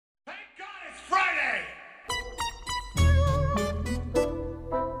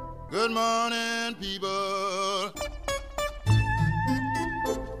people.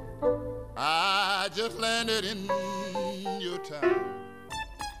 I just landed in your town.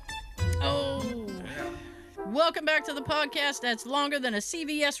 Oh. Welcome back to the podcast that's longer than a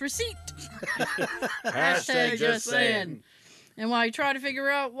CVS receipt. Hashtag just saying. And while you try to figure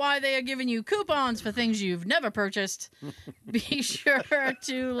out why they are giving you coupons for things you've never purchased, be sure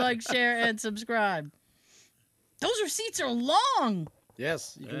to like, share, and subscribe. Those receipts are long.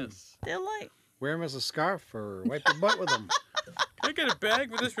 Yes. You can They're like... wear them as a scarf or wipe your butt with them. Can I get a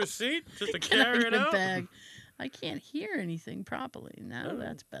bag with this receipt just to carry it a out? bag. I can't hear anything properly. Now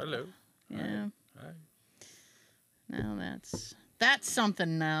that's better. Hello. Yeah. Hi. Now that's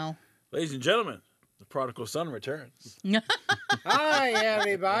something now. Ladies and gentlemen, the prodigal son returns. Hi,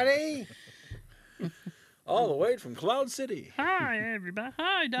 everybody. All the way from Cloud City. Hi, everybody.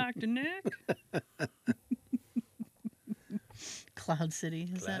 Hi, Dr. Nick. Cloud City.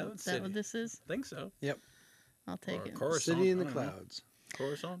 Is that what this is? I think so. Yep. I'll take it. Coruscant. City in the I don't know. clouds.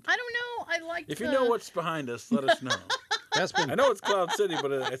 Coruscant. I don't know. I like If you know what's behind us, let us know. That's been I know it's Cloud City,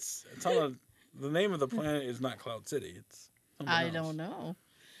 but it's on the name of the planet is not Cloud City. It's something I else. don't know.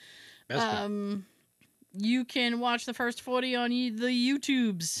 that's been- You can watch the first 40 on the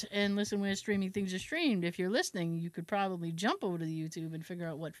YouTubes and listen where streaming things are streamed. If you're listening, you could probably jump over to the YouTube and figure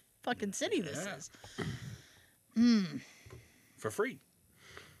out what fucking city this is. For free.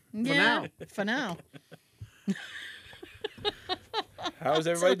 Yeah, for now. How's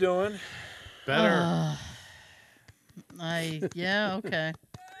everybody doing? better. Okay.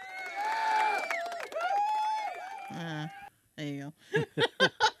 There you go.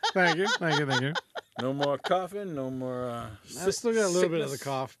 Thank you. No more coughing. No more. I still got a little bit of the sickness.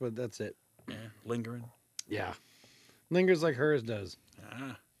 cough, but that's it. Yeah, lingering. Yeah. Lingers like hers does.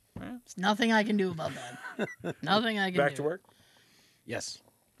 Ah, There's nothing I can do about that. Nothing I can do. back to work. Yes.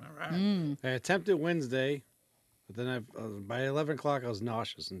 All right. I attempted Wednesday, but then by 11 o'clock I was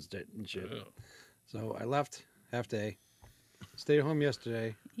nauseous and shit. Ugh. So I left half day. Stayed home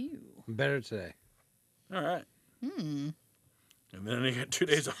yesterday. Ew. I'm better today. All right. And then you got 2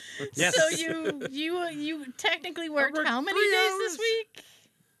 days off. Yes. So you technically worked worked how many 3 days hours. this week?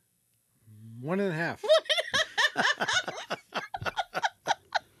 1.5.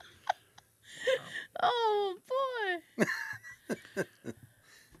 Oh boy.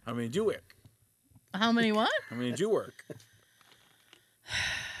 How many did you work? How many what? How many did you work?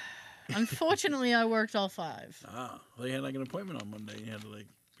 Unfortunately, I worked all 5. Ah, well, you had like an appointment on Monday. You had to like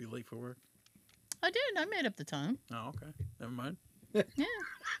be late for work. I did. I made up the time. Oh, okay. Never mind. Yeah.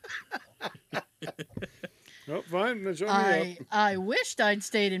 Oh, fine. Then show me up. I wished I'd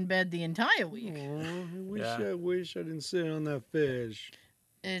stayed in bed the entire week. Oh, Yeah. I wish I didn't sit on that fish.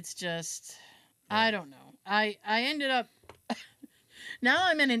 It's just, I don't know. I ended up, now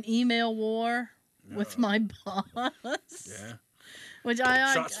I'm in an email war with my boss. Yeah. Which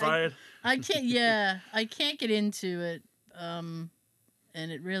Shots fired. I can't get into it. And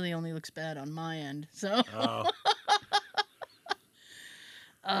it really only looks bad on my end. So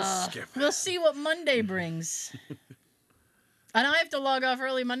Oh. Skip. we'll see what Monday brings. And I have to log off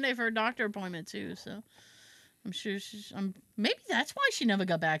early Monday for a doctor appointment too. So I'm sure maybe that's why she never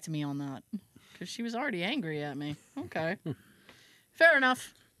got back to me on that. Because she was already angry at me. Okay. Fair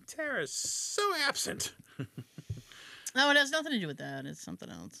enough. Tara's so absent. No, it has nothing to do with that. It's something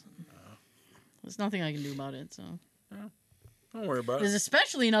else. There's nothing I can do about it. So Don't worry about there's it.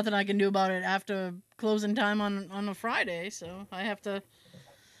 especially nothing I can do about it after closing time on a Friday. So I have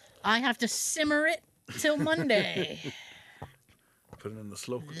to simmer it till Monday. Put it in the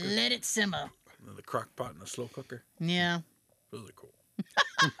slow cooker. Let it simmer. In the crock pot in the slow cooker. Yeah. Those are cool.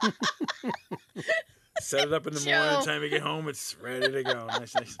 Set it up in the Joe. morning. Time you get home, it's ready to go.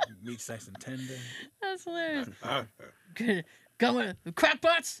 Nice, meat's nice and tender. That's hilarious. Good. Go with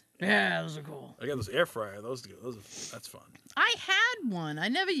crackpots. Yeah, those are cool. I got those air fryer. Those that's fun. I had one. I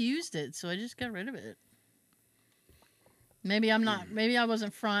never used it, so I just got rid of it. Maybe I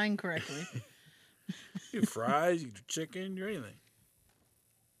wasn't frying correctly. You do fries, you do chicken, you do anything.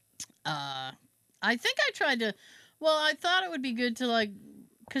 I think I tried to. Well, I thought it would be good to like,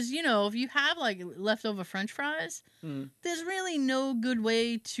 because if you have like leftover French fries, there's really no good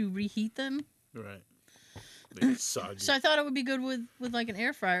way to reheat them. Right. They get soggy. So I thought it would be good with like an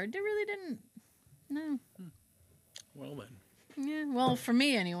air fryer. It really didn't. No. Well then. Yeah. Well, for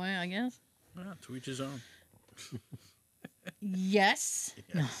me anyway, I guess. Yeah, to each his own. Yes.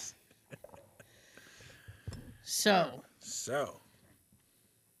 Yes. So So.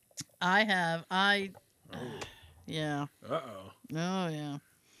 Yeah. Uh-oh. Oh yeah.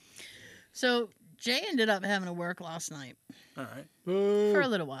 So Jay ended up having to work last night All right. for a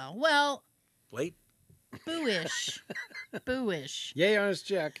little while. Well, Late? Booish. Booish. Yay on his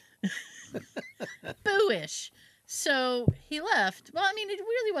check. Booish. So he left. Well, I mean, it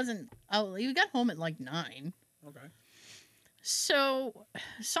really wasn't. Oh, he got home at like 9. Okay. So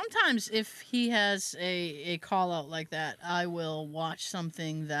sometimes if he has a call out like that, I will watch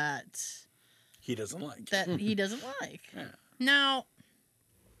something that He doesn't like. he doesn't like. Yeah. Now,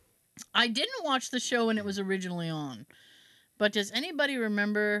 I didn't watch the show when it was originally on, but does anybody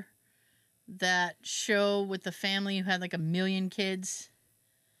remember that show with the family who had like 1 million kids?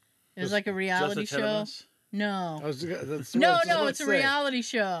 It was like a reality Just the 10 of show. us? No. That's what I was No, about it's to a say. reality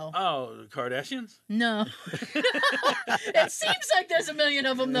show. Oh, the Kardashians? No. It seems like there's 1 million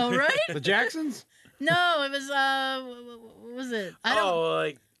of them though, right? The Jacksons? No, it was what was it? I don't. Oh,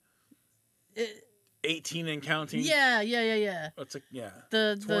 like It, 18 and counting? yeah. What's a, yeah.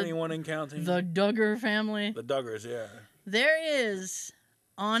 The 21 and counting? the Duggar family. The Duggars, yeah. There is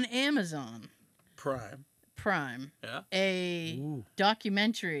on Amazon Prime. Prime Yeah. a Ooh.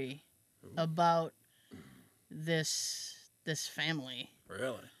 documentary about this family.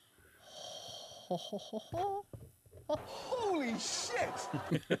 Really? Holy shit!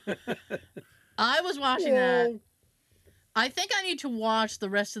 I was watching that. I think I need to watch the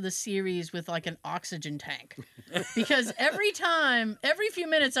rest of the series with like an oxygen tank. Because every few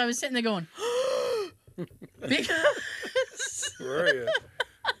minutes I was sitting there going, because Where are you?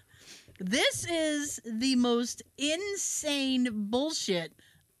 this is the most insane bullshit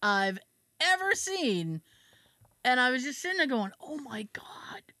I've ever seen. And I was just sitting there going, oh my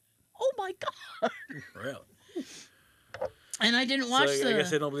God. Oh my God. Really? And I didn't watch I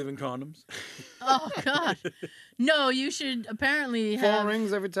guess they don't believe in condoms. Oh God. No, you should apparently 4 have.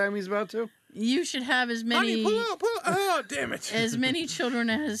 rings every time he's about to? You should have as Honey, many pull out. Oh, damn it. as many children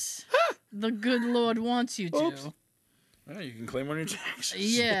as the good Lord wants you to. Oops. Well, you can claim on your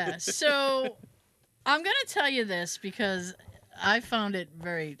taxes. Yeah. So I'm gonna tell you this because I found it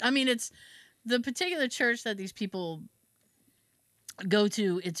very. I mean, it's the particular church that these people go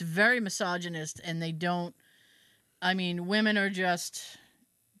to. It's very misogynist, and they don't. I mean, women are just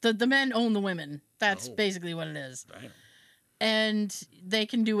the men own the women. That's Oh. basically what it is, Damn. and they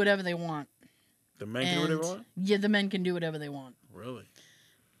can do whatever they want. The men can do whatever they want? Yeah, the men can do whatever they want. Really?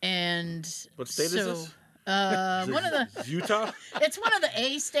 And What state is this? one of the Utah? it's one of the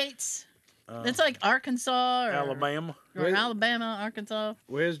A states. It's like Arkansas or Alabama? or Wait. Alabama, Arkansas.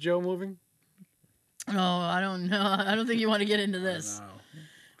 Where's Joe moving? Oh, I don't know. I don't think you want to get into this. No.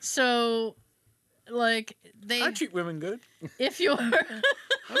 So, like they, I treat women good. if you're, that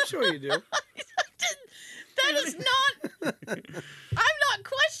I'm sure you do. is not. I'm not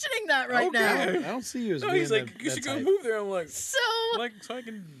questioning that right Okay. now. I don't see you as No, being he's like, you that should go type. move there. I'm like, So so I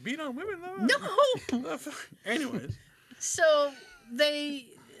can beat on women? no. Anyways. So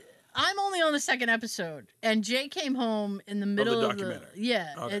I'm only on the second episode, and Jay came home in the middle of the documentary.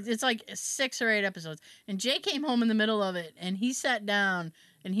 yeah. Okay. It's like 6 or 8 episodes, and Jay came home in the middle of it, and he sat down,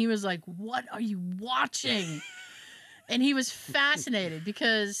 and he was like, "What are you watching?" And he was fascinated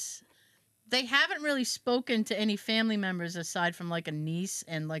because they haven't really spoken to any family members aside from like a niece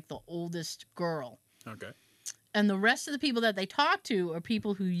and like the oldest girl, Okay. and the rest of the people that they talk to are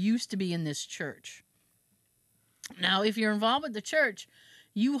people who used to be in this church. Now, if you're involved with the church,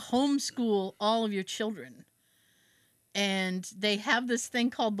 you homeschool all of your children. And they have this thing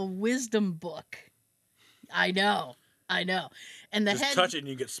called the wisdom book. I know. And the Just head touch it and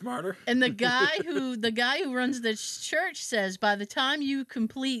you get smarter. and the guy who runs the church says by the time you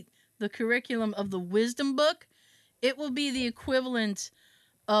complete the curriculum of the wisdom book, it will be the equivalent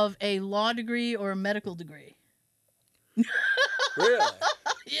of a law degree or a medical degree. Really?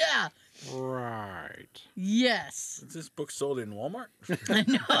 Yeah. Right. Yes. Is this book sold in Walmart? I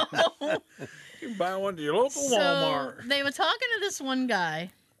know. You can buy one to your local So Walmart. they were talking to this one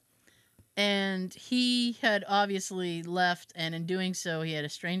guy, and he had obviously left, and in doing so, he had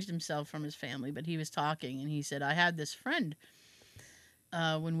estranged himself from his family. But he was talking, and he said, "I had this friend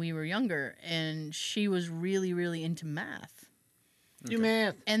when we were younger, and she was really, really into math. Do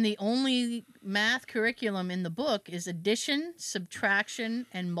math. And the only math curriculum in the book is addition, subtraction,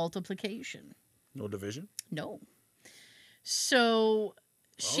 and multiplication." No division? No. So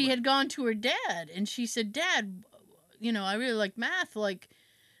she had gone to her dad, and she said, "Dad, I really like math. Like,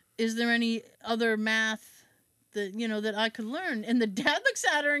 is there any other math that, that I could learn?" And the dad looks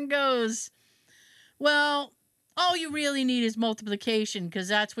at her and goes, "Well, all you really need is multiplication, because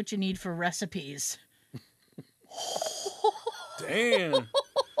that's what you need for recipes." Damn.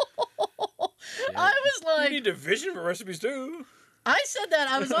 I was You like, need division for recipes too. I said that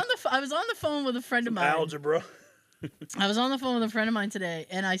I was on the phone with a friend of mine. Algebra. I was on the phone with a friend of mine today,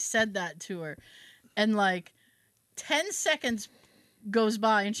 and I said that to her, and like 10 seconds goes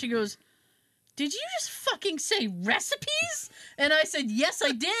by, and she goes, "Did you just fucking say recipes?" And I said, "Yes,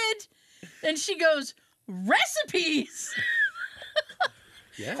 I did." And she goes, "Recipes?"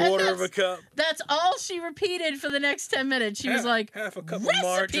 Yeah. Quarter And of a cup. That's all she repeated for the next 10 minutes. She was like, half a cup of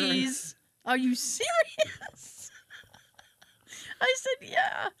margarine. "Recipes? Are you serious?" I said,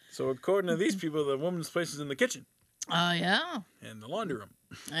 "Yeah." So according to these people, the woman's place is in the kitchen Yeah. and the laundry room.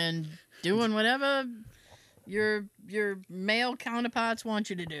 And doing whatever your male counterparts want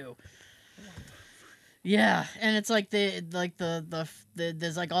you to do. Yeah, and it's like the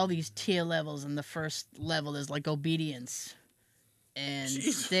there's like all these tier levels, and the first level is like obedience. And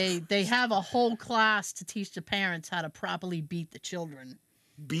Jesus. they have a whole class to teach the parents how to properly beat the children.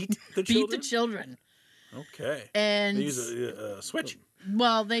 Beat the Beat children? the children. Okay. And They use a switch.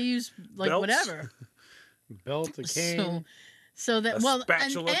 well, they use like Belts? whatever. Belt, a cane, So that A well, and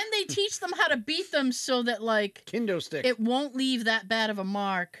spatula. they teach them how to beat them so that like kendo stick. it won't leave that bad of a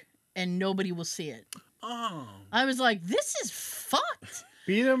mark and nobody will see it. Oh. I was like, this is fucked.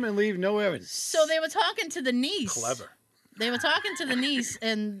 Beat them and leave no evidence. So they were talking to the niece. Clever. They were talking to the niece,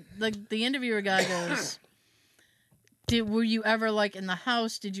 and the interviewer guy goes, were you ever like in the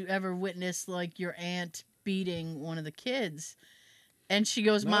house? Did you ever witness like your aunt beating one of the kids? And she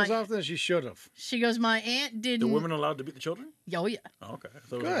goes, Not as often as she should have. She goes, my aunt didn't. The women allowed to beat the children? Oh yeah. Oh, okay.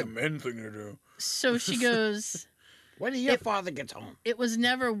 So it was like a Good. men thing to do. So she goes, When your father gets home. it was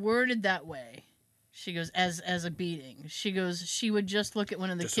never worded that way. She goes, as a beating. She goes, she would just look at one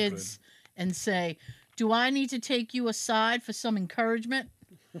of the Discipline. kids and say, "Do I need to take you aside for some encouragement?"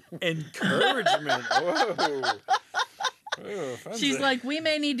 Encouragement. Whoa. Oh, She's like, "We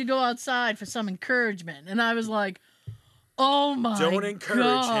may need to go outside for some encouragement." And I was like, "Oh my Don't encourage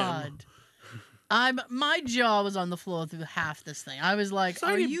God. My jaw was on the floor through half this thing. I was like, so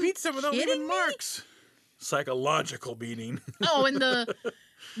 "Are you you beat someone without kidding leaving me?" marks? Psychological beating. Oh, and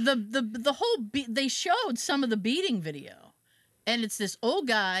the whole they showed some of the beating video, and it's this old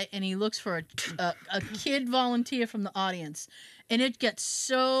guy, and he looks for a kid volunteer from the audience, and it gets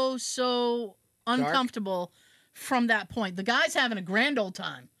so uncomfortable from that point. The guy's having a grand old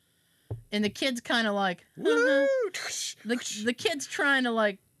time, and the kid's kind of like, Woo! the kid's trying to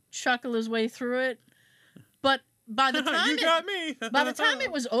like chuckle his way through it, but by the time you got me. by the time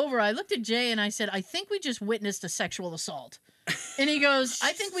it was over, I looked at Jay and I said, "I think we just witnessed a sexual assault." And he goes,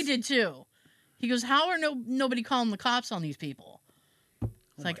 "I think we did too." He goes, "How are nobody calling the cops on these people?"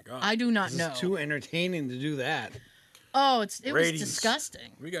 It's like, God. I do not This know. is too entertaining to do that. Oh, it was Ratings.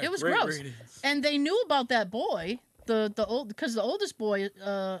 disgusting. We got It was great gross. ratings. And they knew about that boy, because the oldest boy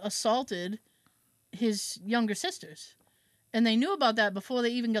assaulted his younger sisters, and they knew about that before they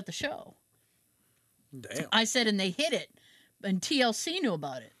even got the show. Damn. I said, and they hid it, and TLC knew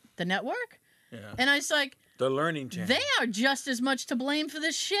about it, the network, Yeah. and I was like, The learning channel. they are just as much to blame for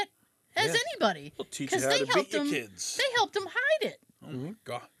this shit as Yes. anybody. We'll teach you 'Cause how they to beat helped your them- kids. They helped him hide it. Oh my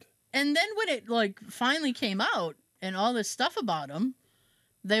God. And then when it like finally came out and all this stuff about him,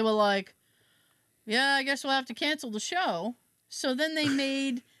 they were like, "Yeah, I guess we'll have to cancel the show." So then they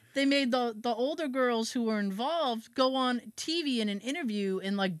made the older girls who were involved go on TV in an interview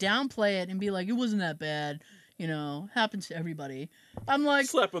and like downplay it and be like, "It wasn't that bad, you know, happens to everybody." I'm like,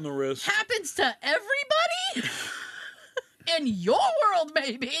 Slap on the wrist. happens to everybody? In your world,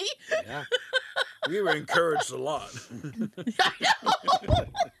 maybe. Yeah. We were encouraged a lot. I know.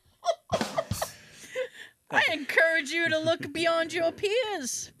 I encourage you to look beyond your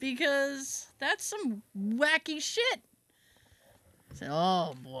peers because that's some wacky shit. So,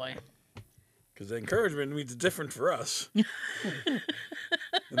 oh boy. Because the encouragement means different for us. In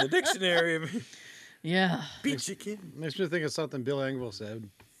the dictionary, Yeah. beat you, kid. Makes me think of something Bill Engvall said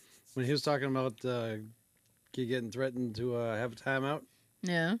when he was talking about kid getting threatened to have a timeout.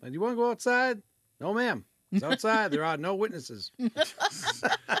 Yeah. Do you want to go outside? No, ma'am. It's outside. There are no witnesses.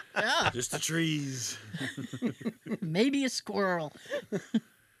 Yeah. Just the trees. Maybe a squirrel. The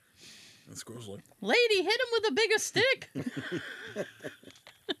squirrel's like, Lady, hit him with a bigger stick.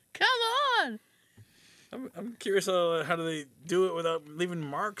 Come on. I'm curious how do they do it without leaving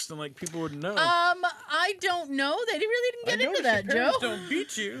marks and like people would know. I don't know. They really didn't get into that, your Joe. parents don't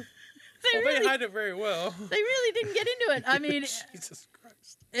beat you. They Well, really, they hide it very well. they really didn't get into it. I mean, Jesus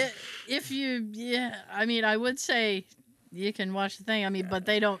Christ. if you, yeah, I mean, I would say you can watch the thing. I mean, but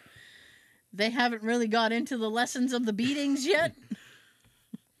they haven't really got into the lessons of the beatings yet.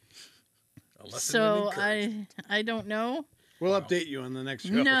 A lesson So in encouragement. I don't know. We'll update you on the next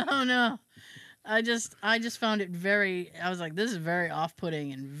show. No. I just found it very. I was like, this is very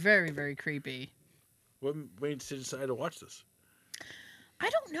off-putting and very, very creepy. What made you decide to watch this? I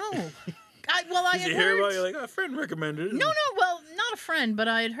don't know. I Did had you hear about heard. it? You're like, a friend recommended it. No, well, not a friend, but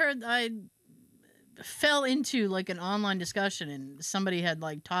I had heard. I fell into like an online discussion, and somebody had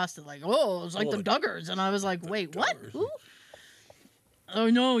like tossed it, like, "Oh, it's like Oh, the the- Duggars," and I was like, the "Wait, what? Duggars. Who?" Oh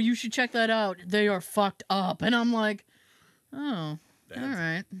no, you should check that out. They are fucked up, and I'm like, "Oh, Damn. all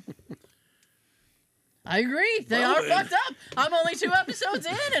right." I agree. They Well, are then. fucked up. I'm only 2 episodes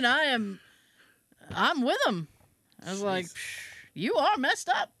in, and I'm with them. I was like, Jeez. "You are messed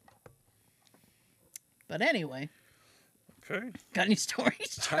up." But anyway, Okay. got any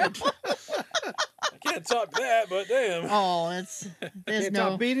stories? I can't top that, but damn. Oh, there's Can't no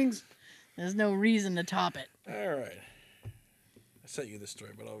top beatings. there's no reason to top it. All right. I sent you this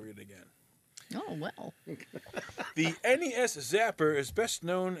story, but I'll read it again. Oh well. The NES Zapper is best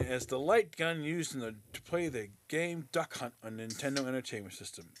known as the light gun used to play the game Duck Hunt on Nintendo Entertainment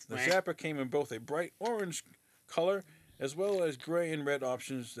System. The Zapper came in both a bright orange color as well as gray and red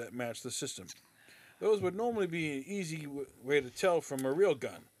options that match the system. Those would normally be an easy way to tell from a real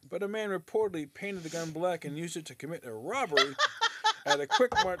gun, but a man reportedly painted the gun black and used it to commit a robbery at a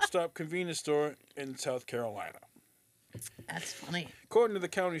Quick Mart Stop convenience store in South Carolina. That's funny. According to the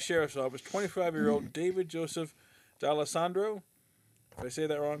county sheriff's office, 25-year-old David Joseph D'Alessandro, if I say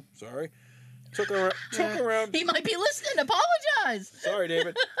that wrong, sorry, took around He might be listening. Apologize. sorry,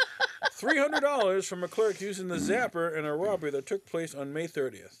 David, $300 from a clerk using the Zapper in a robbery that took place on May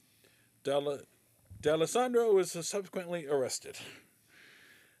 30th. D'Alessandro was subsequently arrested.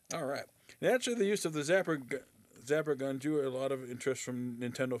 All right. Naturally, the use of the Zapper gun drew a lot of interest from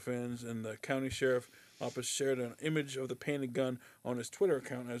Nintendo fans, and the county sheriff office shared an image of the painted gun on his Twitter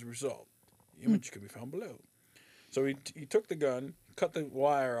account as a result. The image can be found below. So he took the gun, cut the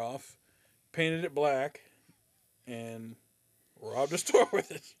wire off, painted it black, and robbed a store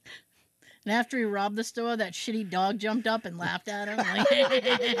with it. And after he robbed the store, that shitty dog jumped up and laughed at him.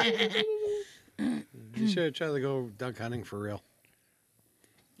 Like, You should try to go duck hunting for real.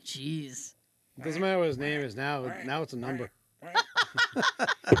 jeez. It doesn't matter what his name is now. Now it's a number.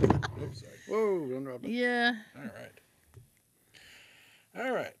 Oops, sorry. Whoa, don't drop it. Yeah.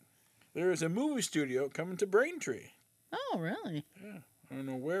 All right. There is a movie studio coming to Braintree. Oh, really? I don't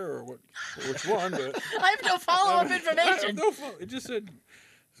know where or which one, but I have no follow-up I information. have no phone. It just said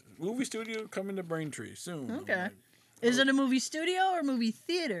movie studio coming to Braintree soon. I'm Okay. like, Is it a movie studio or movie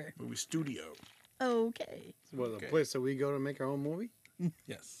theater? movie studio. Okay. What, Okay. a place that we go to make our own movie?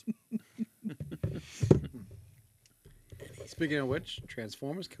 Yes. Speaking of which,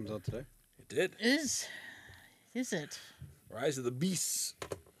 Transformers comes out today. It did. Is it? Rise of the Beasts.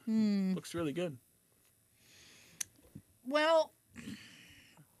 Looks really good. Well,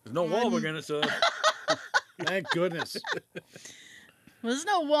 There's no Wahlberg in it, so Thank goodness. there's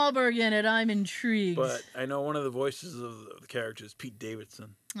no Wahlberg in it. I'm intrigued. but I know one of the voices of the characters, Pete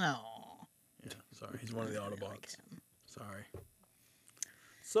Davidson. Oh. Yeah, sorry. He's one of the Autobots. Sorry.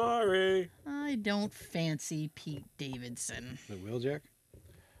 Sorry. I don't fancy Pete Davidson. The Wheeljack?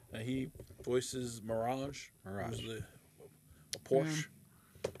 He voices Mirage. Mirage. Who's a Porsche.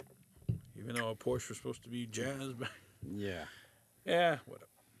 Even though a Porsche was supposed to be jazz. But Yeah. yeah, whatever.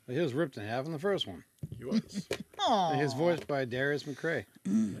 He was ripped in half in the first one. He was. Oh. And his voiced by Darius McCrae,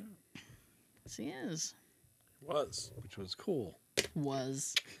 Yes, he is. Was. which was cool.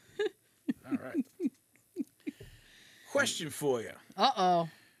 Was. All right. Question for you. Uh-oh.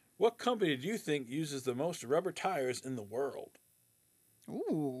 What company do you think uses the most rubber tires in the world?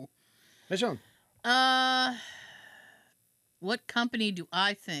 Ooh. Hey, Sean. What company do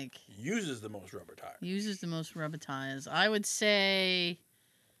I think Uses the most rubber tires. uses the most rubber tires? I would say,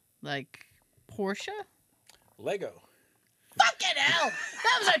 like, Porsche? Lego. Fucking hell!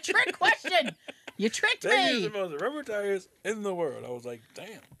 That was a trick question! You tricked They use me! the most rubber tires in the world. I was like,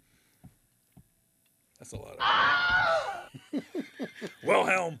 damn. That's a lot of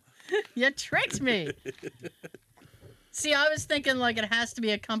Wilhelm. You tricked me! See, I was thinking, like, it has to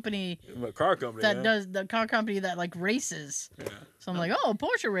be a company A car company. that huh? does, the car company that, like, races. Yeah. So I'm like, oh,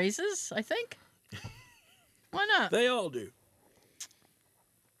 Porsche races, I think. Why not? They all do.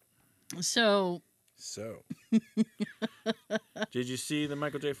 So, So. Did you see the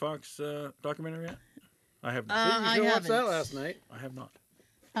Michael J. Fox documentary yet? I have not. I You watched haven't. that last night. I have not.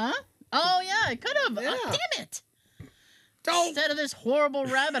 huh? Oh, yeah, I could have. Yeah. Oh, damn it. Instead of this horrible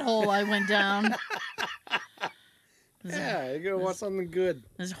rabbit hole I went down. Yeah, you gotta watch something good.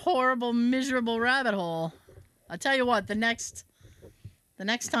 This horrible, miserable rabbit hole. I'll tell you what, the next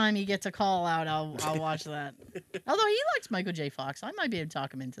time he gets a call out, I'll watch that. Although he likes Michael J. Fox. I might be able to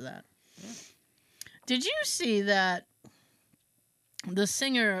talk him into that. Did you see that the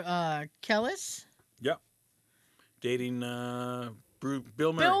singer Kellis Yep. Dating Bill Murray.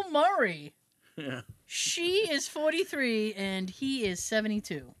 Bill Murray. Yeah. She is 43 and he is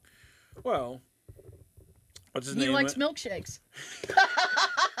 72. Well, what's his He name? likes milkshakes.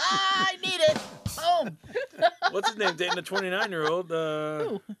 I need it. Boom. What's his name? Dating a 29-year-old.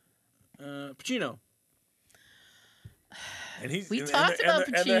 Who? Pacino. And he's We talked about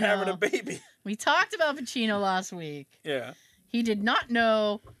and they're having a Pacino. baby. We talked about Pacino last week. Yeah. He did not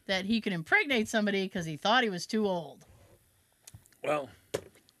know that he could impregnate somebody because he thought he was too old. Well,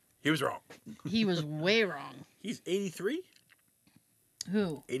 he was wrong. He was way wrong. He's 83,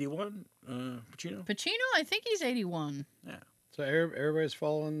 Who? 81. Pacino. Pacino? I think he's 81. Yeah. So everybody's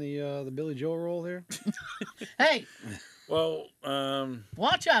following the Billy Joel role here. Hey, Well,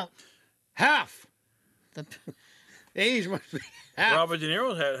 watch out. Half The, age must be half. Robert De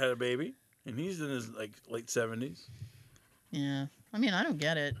Niro had a baby, and he's in his late 70s. yeah. I mean, I don't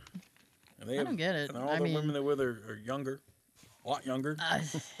get it. And they I don't get it. And all I the mean, women they're with are younger, a lot younger.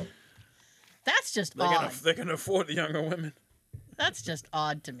 that's just They odd. they can afford the younger women. That's just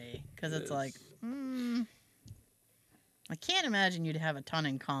odd to me because It it's is. like, I can't imagine you'd have a ton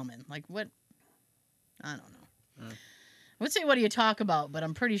in common. Like what? I don't know. Mm. I would say, what do you talk about? But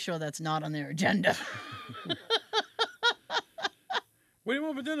I'm pretty sure that's not on their agenda. What do you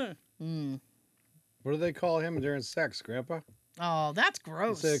want for dinner? Mm. What do they call him during sex, Grandpa? Oh, that's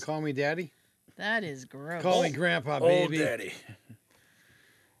gross. They say, "Call me Daddy." That is gross. Call me Grandpa, Old baby. daddy.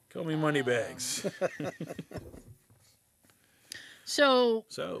 Call me Moneybags. So,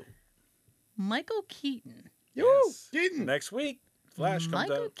 So, Michael Keaton. yes. Keaton. Next week, Flash comes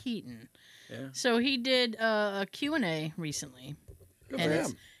Michael out. Keaton. Yeah. So he did a Q&A recently. Good and for it's,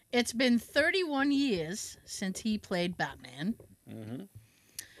 him. it's been 31 years since he played Batman. Mm-hmm.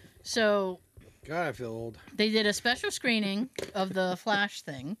 So God, I feel old. they did a special screening of the Flash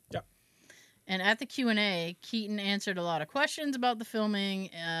thing. Yep. And at the Q&A, Keaton answered a lot of questions about the filming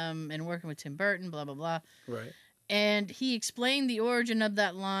and working with Tim Burton, blah, blah, blah. Right. And he explained the origin of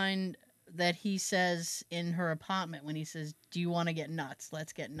that line that he says in her apartment when he says, "Do you want to get nuts?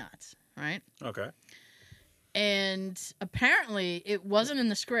 Let's get nuts." Right? Okay. And apparently it wasn't in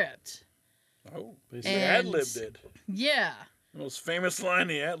the script. Oh, They the said- ad-libbed it. Yeah. The most famous line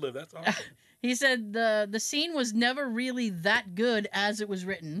he ad-libbed. That's awesome. He said the scene was never really that good as it was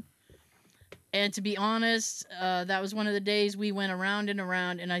written. And to be honest, that was one of the days we went around and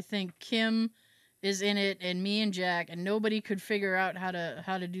around, and I think Kim is in it, and me and Jack, and nobody could figure out how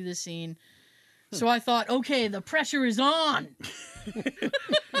to do the scene. So I thought, okay, the pressure is on.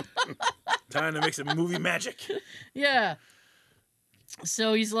 Time to make some movie magic. Yeah.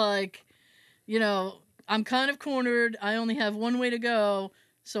 So he's like, I'm kind of cornered. I only have one way to go,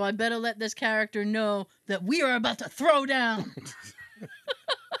 so I better let this character know that we are about to throw down.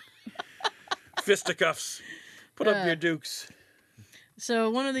 Fisticuffs. Put up Yeah. your dukes.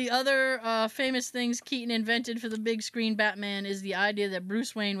 So one of the other famous things Keaton invented for the big screen Batman is the idea that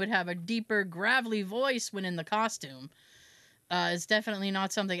Bruce Wayne would have a deeper, gravelly voice when in the costume. It's definitely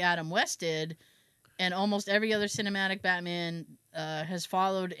not something Adam West did, and almost every other cinematic Batman has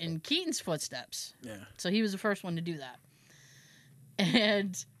followed in Keaton's footsteps. Yeah. So he was the first one to do that.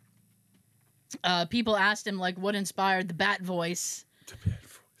 And people asked him, like, what inspired the Bat voice? It's a bad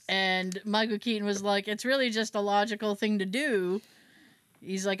voice. And Michael Keaton was like, it's really just a logical thing to do.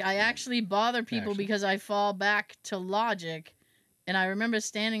 He's like, I actually bother people because I fall back to logic. And I remember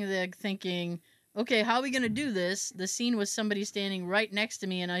standing there thinking, okay, how are we going to do this? The scene was somebody standing right next to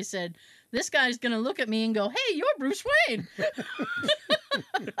me. And I said, this guy's going to look at me and go, hey, you're Bruce Wayne.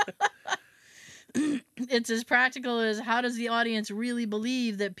 It's as practical as how does the audience really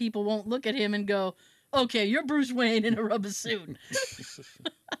believe that people won't look at him and go, okay, you're Bruce Wayne in a rubber suit.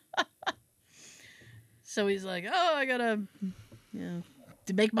 So he's like, oh, I gotta,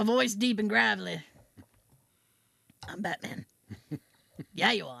 to make my voice deep and gravelly. I'm Batman.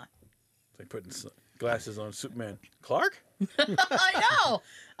 Yeah, you are. It's like putting glasses on Superman. Clark? I know.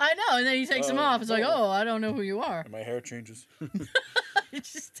 And then he takes them off. It's like, oh, I don't know who you are. And my hair changes. It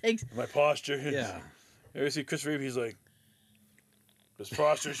just takes. My posture. Yeah. You ever see Chris Reeve? He's like, his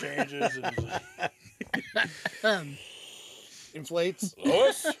posture changes. And he's like, Inflates.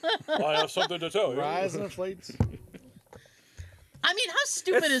 Lois, I have something to tell you. Rise and inflates. I mean, how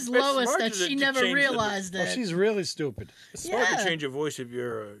stupid It's is Lois smart that to she change never the- realized Well, that? she's really stupid. It's smart Yeah. to change your voice if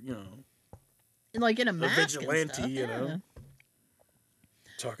you're, Like in a mask and vigilante, stuff. you know? Yeah.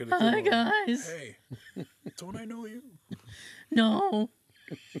 talking to Hi, people. guys. Hey, don't I know you? No.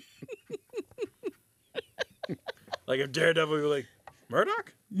 Like if Daredevil were like,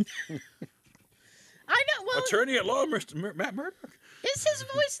 Murdoch? I know. Well, Attorney at law, Matt Murdoch? is his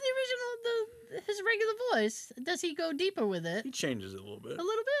voice the original? his regular voice. Does he go deeper with it? He changes it a little bit. A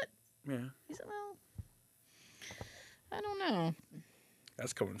little bit. Yeah, He said, well, I don't know.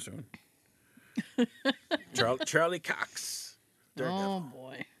 that's coming soon. Charlie Cox. Oh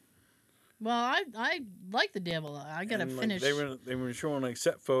boy. Well, I like the Daredevil. I gotta And, like, finish. They were showing like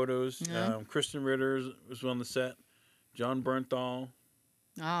set photos. Yeah. Kristen Ritter was on the set. John Bernthal.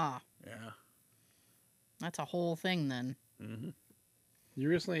 Ah, Yeah. that's a whole thing then. Mm-hmm. You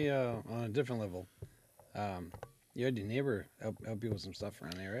recently, on a different level, you had your neighbor help you with some stuff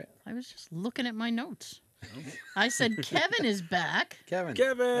around there, right? I was just looking at my notes. I said Kevin is back. Kevin.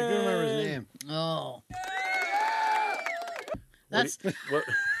 Kevin! I couldn't remember his name. Oh. That's What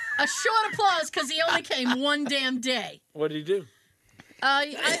a short applause because he only came one damn day. did he do?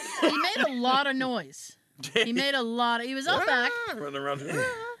 He made a lot of noise. He made a lot of... He was out back. Running around.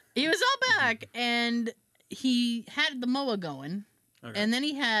 He was out back, and he had the mower going. Okay. And then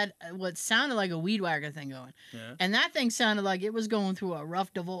he had what sounded like a weed whacker thing going. Yeah. And that thing sounded like it was going through a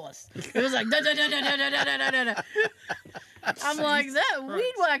rough divorce. It was like... da, da, da, da, da, da, da, da, da. I'm like, that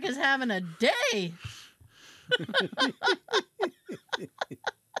weed whacker's having a day.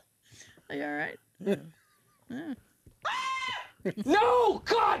 Are you all right? Yeah. Yeah. No!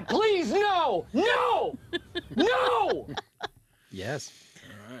 God, please, no! No! No! Yes.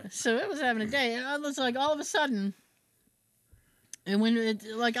 All right. So it was having a day. And I was like, all of a sudden... And when it,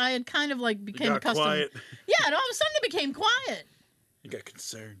 like, I had kind of, like, You became got accustomed... quiet. Yeah, and all of a sudden it became quiet. You got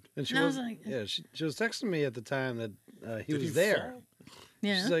concerned. And she And I was, was like- yeah, she was texting me at the time that he Did was he there. fall?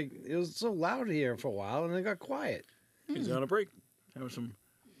 Yeah. She's like, it was so loud here for a while, and it got quiet. He's on a break. Have some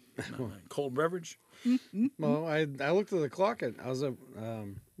cold beverage. Well, I looked at the clock, and I was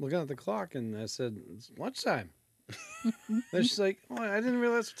looking at the clock, and I said, it's lunchtime. Then she's like, oh, I didn't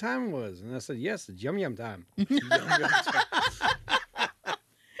realize what time it was. And I said, yes, it's yum yum time.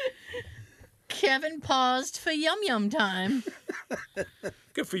 Kevin paused for yum yum time,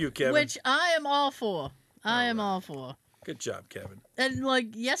 Good for you, Kevin. which I am all for. I am all for. Good job, Kevin. And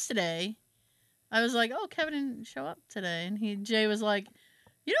like yesterday, I was like, "Oh, Kevin didn't show up today," and Jay was like,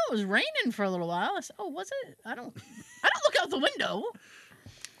 "You know, it was raining for a little while." I said, "Oh, was it? I don't look out the window."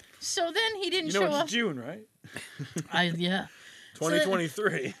 So then he didn't You know show up. it's June, right? Yeah.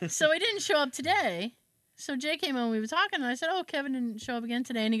 2023. So he didn't show up today. So Jay came on. We were talking, and I said, "Oh, Kevin didn't show up again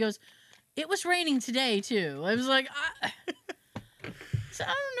today," and he goes, "It was raining today too." I was like, so I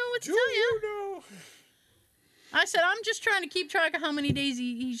don't know what to Do tell you. you know? I said, I'm just trying to keep track of how many days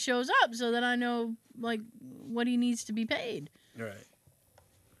he shows up so that I know, like, what he needs to be paid. Right.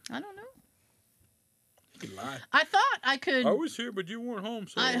 I don't know. You can lie. I thought I could... I was here, but you weren't home,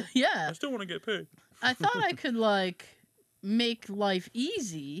 so I yeah. still want to get paid. I thought I could, like, make life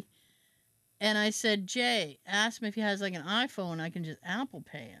easy. And I said, Jay, ask him if he has, like, an iPhone. I can just Apple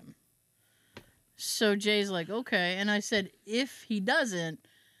Pay him. So Jay's like, okay. And I said, if he doesn't,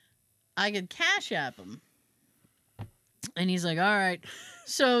 I could Cash App him. And he's like, all right.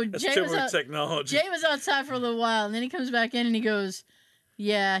 So That's Jay was, timber technology. Jay was outside for a little while, and then he comes back in and he goes,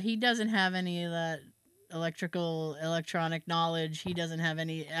 yeah, he doesn't have any of that electronic knowledge. He doesn't have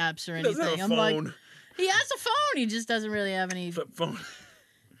any apps or He anything. doesn't have a I'm like, phone. he has a phone. He just doesn't really have any. Flip phone.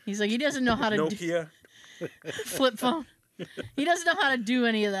 He's like, he doesn't know how to do Nokia. flip phone. He doesn't know how to do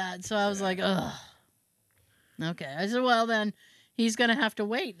any of that. So I was like, ugh. Okay. I said, well, then he's going to have to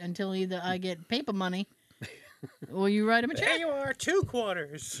wait until either I get paper money or you write him a There check. you are, 2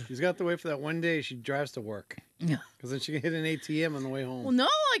 quarters. She's got to wait for that one day she drives to work. Yeah. Because then she can hit an ATM on the way home. Well, no,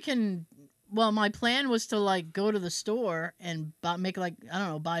 I can. Well, my plan was to like go to the store and make like I don't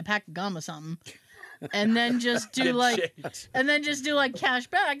know, buy a pack of gum or something, and then just do Get like, shaped. and then just do like cash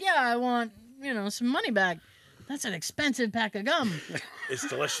back. Yeah, I want some money back. That's an expensive pack of gum. It's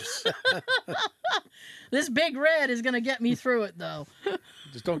delicious. This Big Red is gonna get me through it though.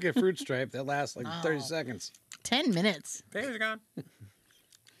 Just don't get fruit stripe. That lasts like 30 Oh. seconds. 10 minutes. Baby's gone.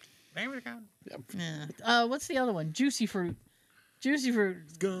 Baby's gone. Yeah. What's the other one? Juicy fruit. Juicy fruit.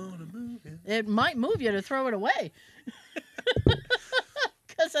 It's gonna move it. It might move you to throw it away.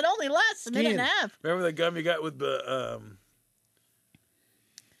 Because it only lasts a minute and a half. Remember the gum you got with the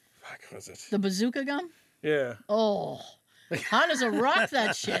fuck, what was it? The bazooka gum? Yeah. Oh. Hot as a rock,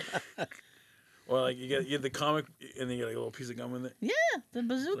 that shit. Or like you get the comic and then you get like a little piece of gum in it. Yeah, the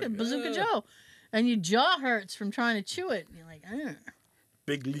bazooka, Like, Bazooka Joe. And your jaw hurts from trying to chew it. And you're like, ugh.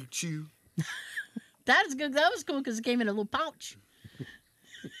 Big League Chew. That's good. That was cool because it came in a little pouch.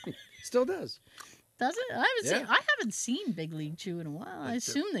 Still does. Does it? Yeah. I haven't seen Big League Chew in a while. I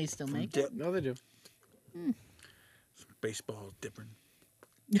assume they still make it. No, they do. Baseball dipping.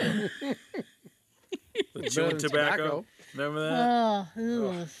 Better The chewing than tobacco. Remember that?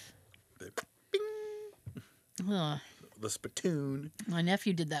 Oh, ugh. Ugh. The spittoon. My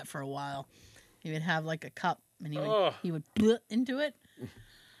nephew did that for a while. He would have like a cup and Oh. he would put into it.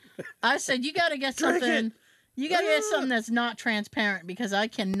 I said, you got to get Drink something. it. You got to get something that's not transparent because I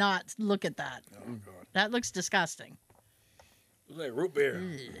cannot look at that. Oh, God. That looks disgusting. It's like root beer.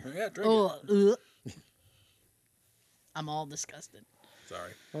 Yeah, drink it. Oh, I'm all disgusted.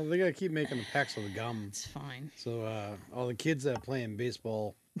 Sorry. Well, they gotta keep making the packs of the gum, It's fine. so all the kids that are playing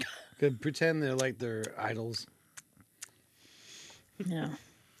baseball could pretend they're like their idols. Yeah.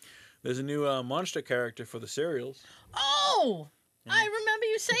 There's a new monster character for the cereals. Oh, I remember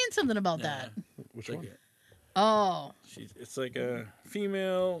you saying something about that. Which It's one? like Oh, it's like a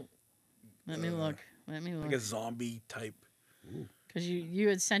female, let me look. Let me like look. a zombie type. Because you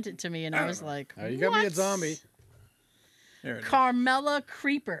had sent it to me and I was like, You got me a "What?" zombie. There it is. Carmella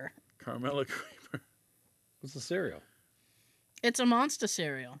Creeper. Carmella Creeper. What's the cereal? It's a monster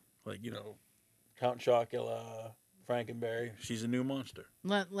cereal. Like, Count Chocula, Frankenberry. She's a new monster.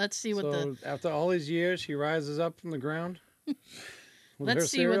 Let's see what So after all these years, she rises up from the ground. With her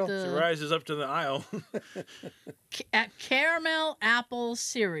let's see cereal? what She the rises up to the aisle. caramel apple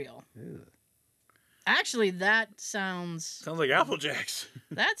cereal. Ew. Actually, that sounds Sounds like Apple Jacks.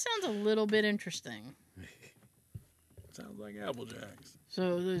 a little bit interesting. Sounds like Apple Jacks.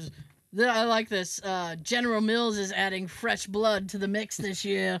 So I like this. General Mills is adding fresh blood to the mix this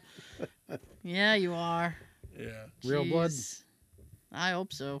year. Yeah, you are. Yeah. Real blood? Jeez. I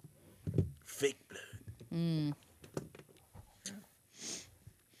hope so. Fake blood.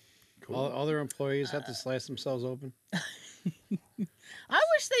 Cool. All their employees have to slice themselves open. I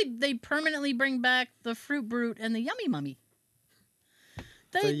wish they permanently bring back the Fruit Brute and the Yummy Mummy.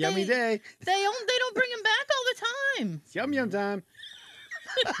 It's a yummy day. They don't bring them back all the time. It's yum time.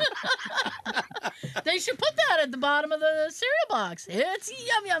 They should put that at the bottom of the cereal box. It's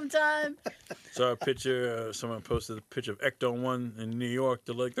yum time. Saw a picture. Someone posted a picture of Ecto 1 in New York.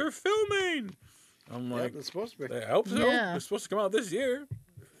 They're like, they're filming. I'm Yeah, like, it's supposed to be. I hope so. Yeah. It's supposed to come out this year.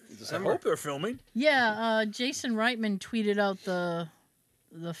 I hope they're filming. Yeah, Jason Reitman tweeted out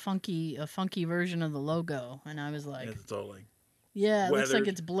a funky version of the logo, and I was like, Yeah, it's all like, yeah, it looks like weathered.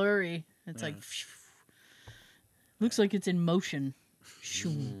 it's blurry. It's like, looks like it's in motion.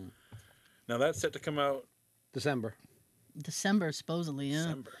 Shoom. now that's set to come out December. December, supposedly, yeah.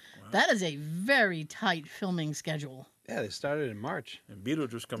 December. Wow. That is a very tight filming schedule. Yeah, they started in March. And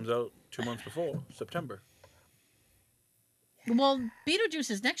Beetlejuice comes out 2 months before, September. Well,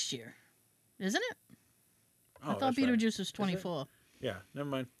 Beetlejuice is next year, isn't it? Oh, I thought that's right. Beetlejuice was 24. Yeah, never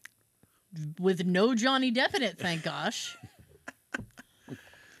mind. With no Johnny Depp in it, thank gosh.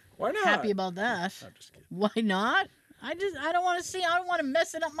 Why not? Happy about that. I'm just kidding. Why not? I don't want to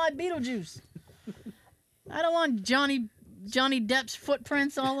mess it up my Beetlejuice. I don't want Johnny Depp's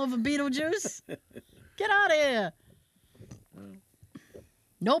footprints all over Beetlejuice. Get out of here.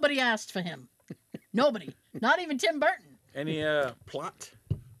 Nobody asked for him. Nobody. Not even Tim Burton. Any plot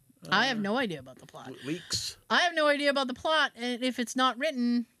I have no idea about the plot. leaks? I have no idea about the plot, and if it's not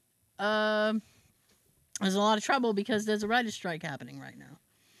written, there's a lot of trouble because there's a writer's strike happening right now.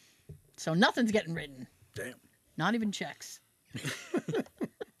 So nothing's getting written. Damn. Not even checks.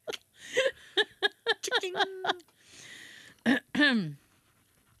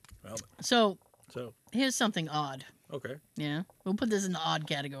 Well, So so here's something odd. okay, Yeah, we'll put this in the odd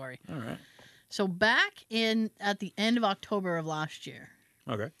category. all right, So back at the end of October of last year,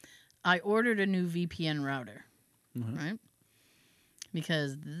 okay. I ordered a new VPN router, right?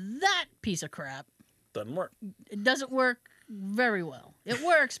 Because that piece of crap, Doesn't work. it doesn't work very well. It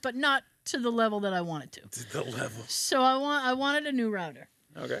works, but not to the level that I want it to. To the level. So I wanted a new router,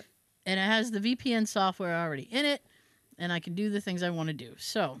 Okay. and it has the VPN software already in it, and I can do the things I want to do.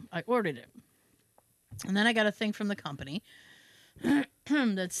 So I ordered it, and then I got a thing from the company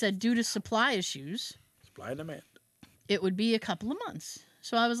that said due to supply issues, Supply and demand. it would be a couple of months.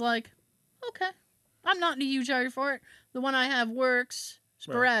 So I was like, okay, I'm not in a huge hurry for it. The one I have works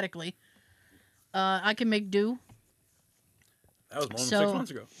sporadically. I can make do. That was more than So- 6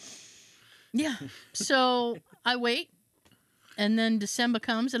 months ago. Yeah. So I wait, and then December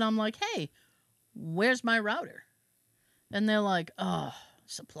comes, and I'm like, hey, where's my router? And they're like, oh,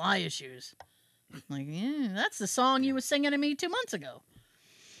 supply issues. I'm like, yeah, that's the song you were singing to me 2 months ago.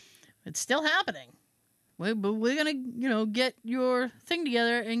 It's still happening. But we're going to, get your thing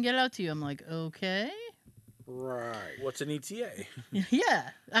together and get it out to you. I'm like, okay. Right. What's an ETA? Yeah.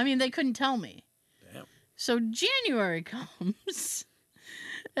 I mean, they couldn't tell me. Damn. So January comes,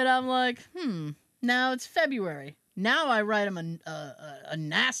 and I'm like, now it's February. Now I write them a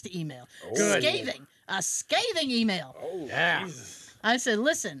nasty email. Good. A scathing email. Oh, Yeah. Jesus. I said,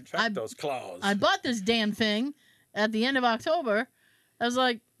 listen, Track those claws. I bought this damn thing at the end of October. I was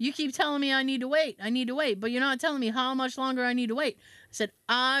like, you keep telling me I need to wait, but you're not telling me how much longer I need to wait. I said,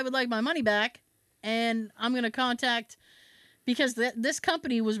 I would like my money back, and I'm going to contact, because this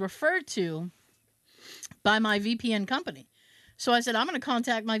company was referred to by my VPN company. So I said, I'm going to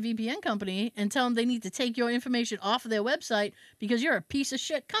contact my VPN company and tell them they need to take your information off of their website because you're a piece of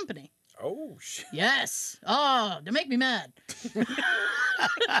shit company. Oh, shit. Yes. Oh, they make me mad. He's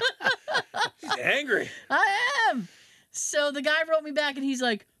angry. I am. So the guy wrote me back and he's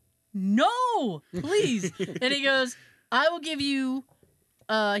like, no, please. And he goes, I will give you,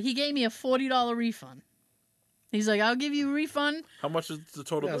 he gave me a $40 refund. He's like, I'll give you a refund. How much is the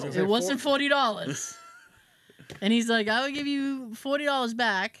total Yeah, I was bill? gonna say It wasn't $40. And he's like, I will give you $40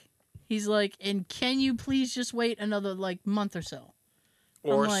 back. He's like, and can you please just wait another month or so?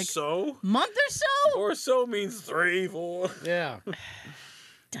 Or I'm like, so? Month or so? Or so means 3, 4. Yeah. And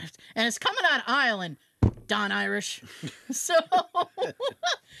it's coming out of Ireland, Don Irish. So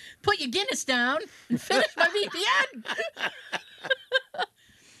put your Guinness down and finish my VPN.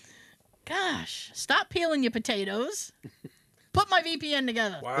 Gosh, stop peeling your potatoes. Put my VPN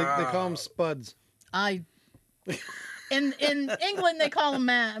together. Wow. They call them spuds. In England they call them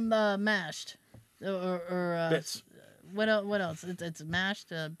mashed or Bits. what else? It's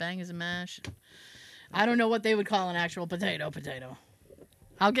mashed. Bang is a mash. I don't know what they would call an actual potato.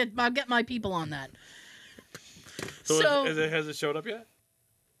 I'll get my people on that. So has it showed up yet?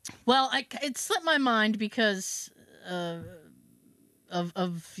 Well, it slipped my mind because of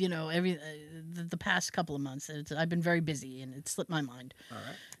the past couple of months. I've been very busy and it slipped my mind. All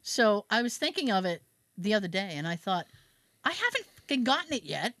right. So I was thinking of it the other day and I thought, I haven't fucking gotten it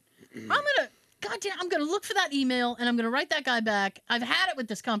yet. I'm gonna look for that email and I'm gonna write that guy back. I've had it with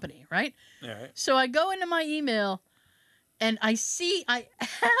this company, right? All right. So I go into my email and I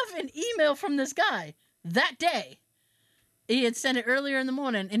have an email from this guy that day. He had sent it earlier in the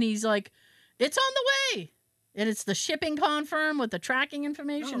morning and he's like, it's on the way. And it's the shipping confirm with the tracking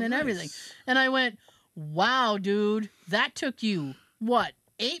information and everything. And I went, wow, dude, that took you, what,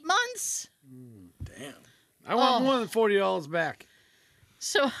 8 months? Damn. I want more than $40 back.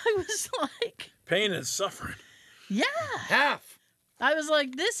 So I was like, Pain and suffering. yeah. Half. I was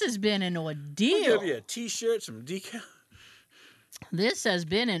like, this has been an We'll ordeal. give you a T-shirt, some decal. This has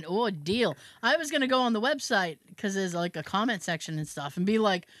been an ordeal. I was going to go on the website because there's a comment section and stuff and be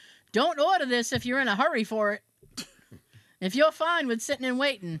like, don't order this if you're in a hurry for it. If you're fine with sitting and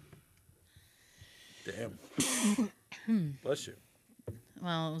waiting. Damn. Bless you.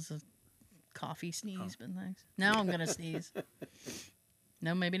 Well, it was a coffee sneeze, but thanks. Now I'm going to sneeze.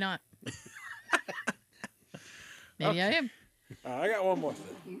 No, maybe not. Maybe I am. I got one more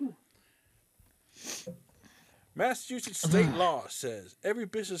thing. Massachusetts state law says every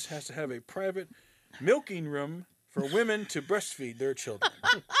business has to have a private milking room for women to breastfeed their children.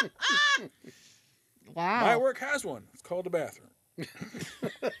 Wow. My work has one. It's called a bathroom.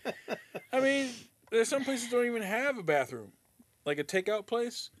 I mean, there's some places that don't even have a bathroom. Like a takeout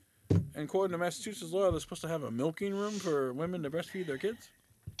place. And according to Massachusetts law, they're supposed to have a milking room for women to breastfeed their kids.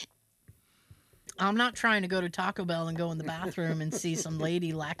 I'm not trying to go to Taco Bell and go in the bathroom and see some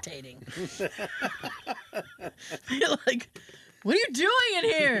lady lactating. You're like, what are you doing in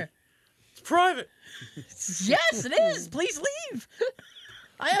here? It's private. Yes, it is. Please leave.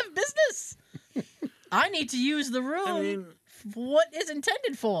 I have business. I need to use the room I mean, for what is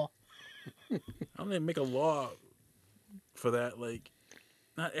intended for. I don't think make a law for that. Like,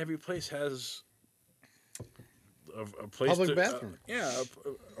 not every place has a place Public bathroom.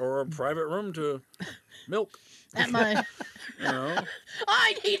 or a private room to milk. At my, You know,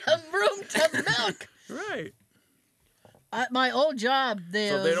 I need a room to milk. right? At my old job,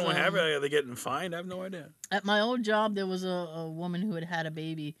 there. So if they don't was, have it, are they getting fined? I have no idea. At my old job, there was a woman who had a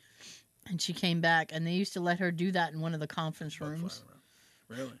baby, and she came back, and they used to let her do that in one of the conference rooms.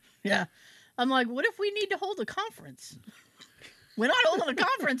 Really? Yeah. I'm like, what if we need to hold a conference? We're not holding a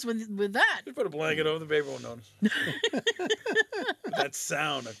conference with that. Just put a blanket over the baby, won't notice. That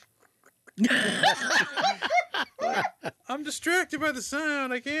sound. I'm distracted by the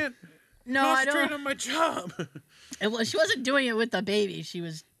sound. I can't No, I concentrate don't. on my job. She wasn't doing it with the baby. She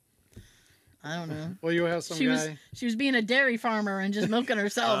was, I don't know. Well, you have some guy. She was being a dairy farmer and just milking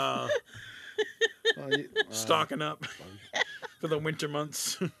herself. Stocking up for the winter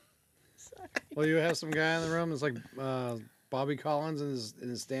months. Well, you have some guy in the room. It's like Bobby Collins in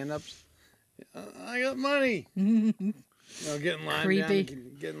his stand-ups. I got money. Get in line. Creepy.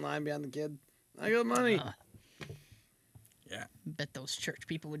 Get in line behind the kid. I got money. Yeah. Bet those church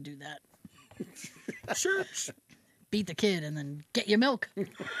people would do that. Church. beat the kid and then get your milk.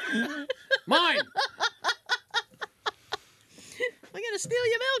 Mine. I'm gonna steal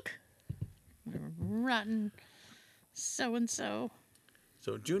your milk. Rotten so-and-so.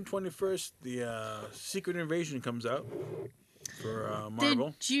 So June 21st, the Secret Invasion comes out for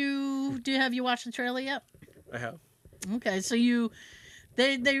Marvel. Have you watched the trailer yet? I have. Okay, so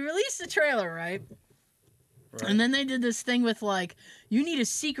they released the trailer, right? Right. And then they did this thing with like, you need a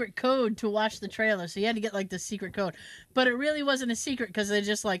secret code to watch the trailer, so you had to get like the secret code. But it really wasn't a secret because they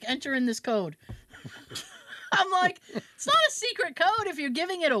just like enter in this code. I'm like, it's not a secret code if you're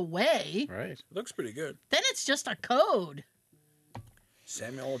giving it away. Right. It looks pretty good. Then it's just a code.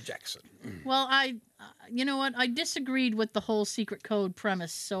 Samuel Jackson. Well, you know what? I disagreed with the whole secret code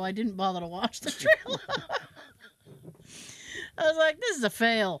premise, so I didn't bother to watch the trailer. I was like, this is a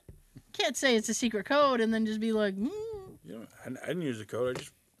fail. Can't say it's a secret code and then just be like, You know, I didn't use the code. I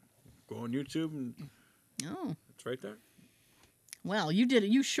just go on YouTube and Oh. it's right there. Well, you did it.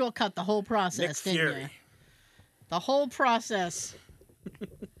 You shortcut the whole process, Nick didn't Fury. you? The whole process.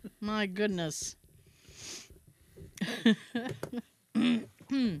 My goodness.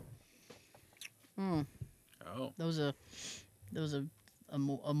 Oh. Those are a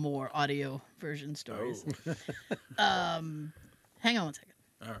more audio version stories. Hang on one second.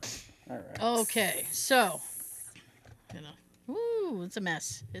 All right. All right. Okay, so woo, it's a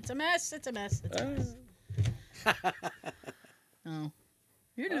mess. It's a mess. It's a mess. It's a mess. Oh,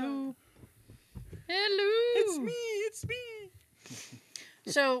 hello. Hello. It's me.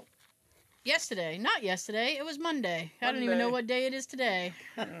 So, not yesterday, it was Monday. I don't even know Monday. what day it is today.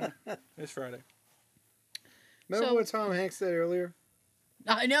 It's Friday. Remember So- what Tom Hanks said earlier?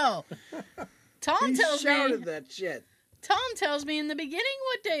 I know. Tom He tells shouted me. that shit. Tom tells me in the beginning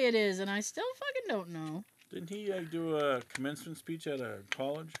what day it is, and I still fucking don't know. Didn't he do a commencement speech at a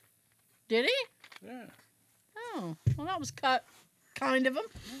college? Did he? Yeah. Oh, well, that was kind of him.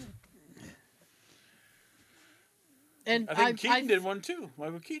 And I think Keaton did one too.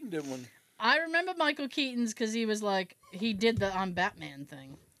 Michael Keaton did one. I remember Michael Keaton's because he was like, he did the I'm Batman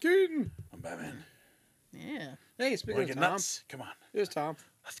thing. Keaton. I'm Batman. Yeah. Hey, speaking Wanna of get Tom, nuts? Come on. here's Tom.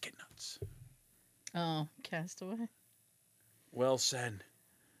 Let's get nuts. Oh, Castaway. Well said.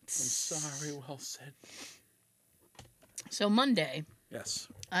 I'm sorry. Well said. So Monday, Yes.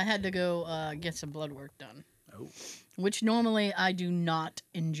 I had to go get some blood work done, Oh. which normally I do not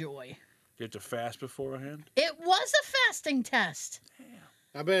enjoy. You have to fast beforehand? It was a fasting test.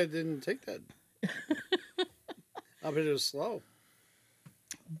 I bet it didn't take that. I bet it was slow.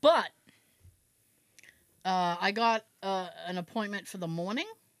 But I got an appointment for the morning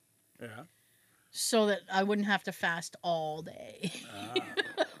Yeah. so that I wouldn't have to fast all day.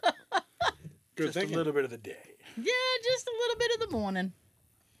 Good Just thinking. a little bit of the day. Yeah, just a little bit of the morning.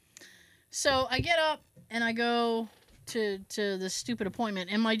 So I get up and I go to the stupid appointment,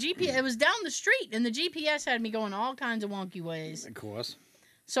 and my GPS, it was down the street, and the GPS had me going all kinds of wonky ways. Of course.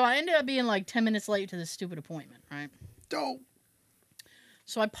 So I ended up being like 10 minutes late to this stupid appointment, right? Dope.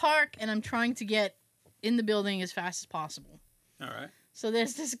 So I park, and I'm trying to get in the building as fast as possible. All right. So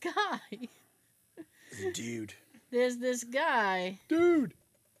there's this guy. Dude. There's this guy Dude.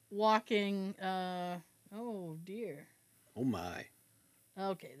 walking. Oh, dear. Oh, my.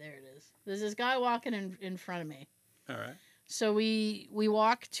 Okay, there it is. There's this guy walking in front of me. All right. So we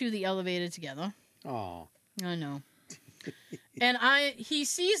walk to the elevator together. Oh. I know. And he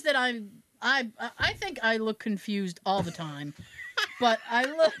sees that I think I look confused all the time. But I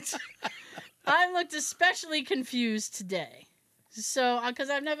looked especially confused today. So, because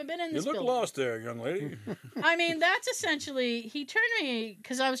I've never been in You this look building. lost there, young lady. I mean, that's essentially, he turned me,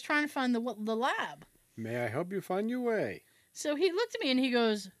 because I was trying to find the lab. May I help you find your way? So he looked at me and he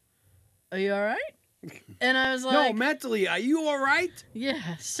goes, "Are you all right?" And I was No, like, mentally, are you all right?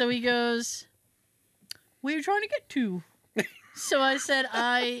 "Yeah." So he goes, "Where are you trying to get to?" So I said,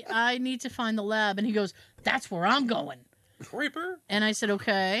 I need to find the lab. And he goes, "That's where I'm going." Creeper. And I said,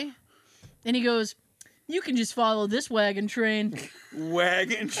 "Okay." And he goes, "You can just follow this wagon train."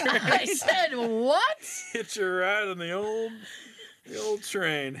 Wagon train. I said, "What?" Hitch a ride on the old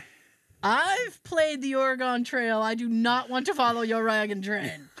train. I've played the Oregon Trail. I do not want to follow your wagon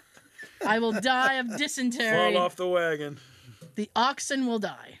train. I will die of dysentery. Fall off the wagon. The oxen will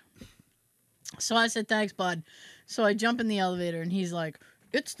die. So I said, "Thanks, bud." So I jump in the elevator, and he's like,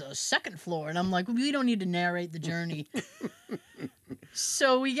 "It's the second floor." And I'm like, "We don't need to narrate the journey."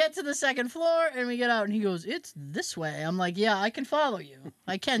 So we get to the second floor, and we get out, and he goes, "It's this way." I'm like, "Yeah, I can follow you.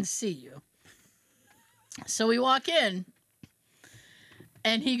 I can see you." So we walk in,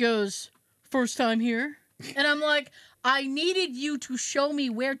 and he goes, "First time here?" And I'm like, "I needed you to show me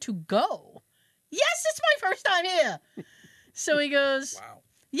where to go. yes, it's my first time here. So he goes, Wow.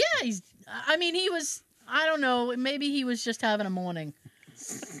 yeah, he was, I don't know, maybe he was just having a morning.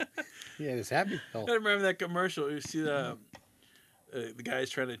 Yeah, it's happy. Oh. I remember that commercial. You see the guy's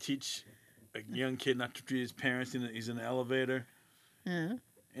trying to teach a young kid not to treat his parents. He's in the elevator. Yeah.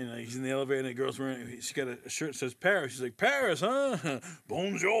 And he's in the elevator, and the girl's wearing. She got a shirt that says Paris. She's like, Paris, huh?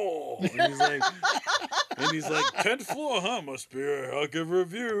 Bonjour. And he's like, 10th floor, huh? Must be. I'll give her a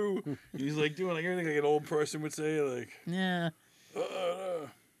view. And he's like doing like everything like an old person would say, like. Yeah.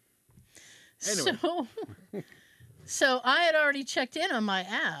 Anyway. So I had already checked in on my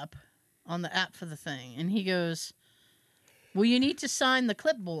app, on the app for the thing, and he goes, well, you need to sign the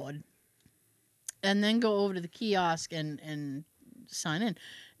clipboard and then go over to the kiosk and sign in.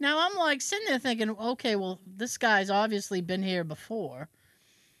 Now, I'm like sitting there thinking, okay, well, this guy's obviously been here before.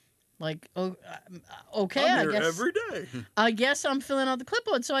 Like, okay, I'm here I guess every day. I guess I'm filling out the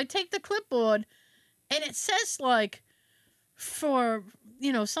clipboard. So I take the clipboard, and it says, like, for,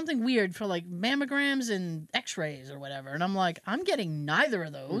 something weird for, like, mammograms and x-rays or whatever. And I'm like, I'm getting neither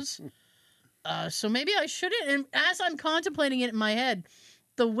of those. So maybe I shouldn't. And as I'm contemplating it in my head,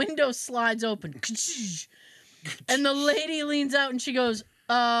 the window slides open. And the lady leans out and she goes,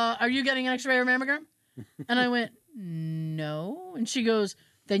 are you getting an x-ray or mammogram? And I went, no. And she goes,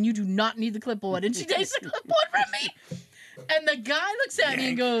 then you do not need the clipboard. And she takes the clipboard from me. And the guy looks at me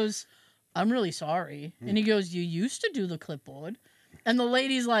and goes, I'm really sorry. And he goes, you used to do the clipboard. And the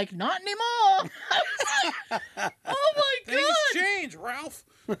lady's like, not anymore. I was like, oh my God. Things change, Ralph.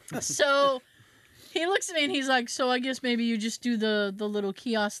 So he looks at me and he's like, so I guess maybe you just do the little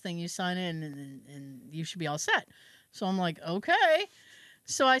kiosk thing. You sign in and you should be all set. So I'm like, okay.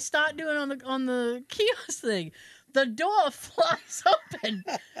 So I start doing on the kiosk thing. The door flies open.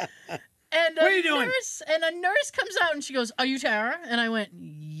 And What are you doing? A nurse comes out and she goes, are you Tara? And I went,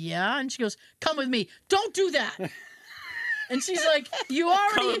 yeah. And she goes, come with me. Don't do that. And she's like, you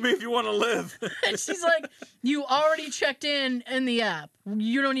already... Come with me if you want to live. And she's like, you already checked in the app.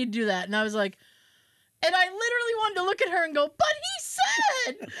 You don't need to do that. And I was like... And I literally wanted to look at her and go, but he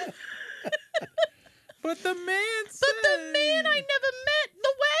said... But the man said... But the man I never met,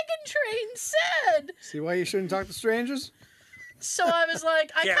 the wagon train said... See why you shouldn't talk to strangers? So I was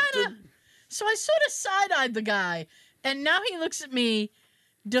like, Captain. So I sort of side-eyed the guy. And now he looks at me,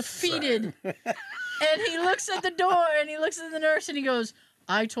 defeated. And he looks at the door, and he looks at the nurse, and he goes,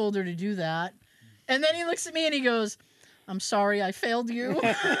 I told her to do that. And then he looks at me, and he goes, I'm sorry, I failed you.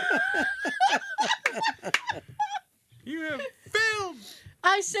 You have failed.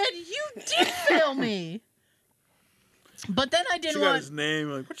 I said, you did fail me. But then I She didn't got want... his name.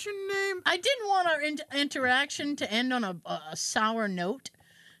 Like, what's your name? I didn't want our interaction to end on a sour note.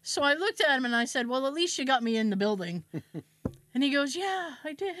 So I looked at him, and I said, well, at least you got me in the building. And he goes, yeah,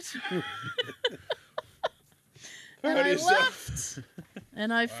 I did. And I left.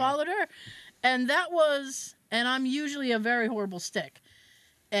 And I followed her. And and I'm usually a very horrible stick.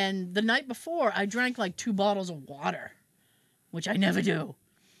 And the night before, I drank like 2 bottles of water, which I never do.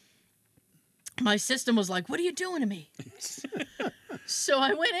 My system was like, what are you doing to me? So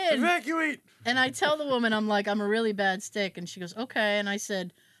I went in. Evacuate. And I tell the woman, I'm like, I'm a really bad stick. And she goes, okay. And I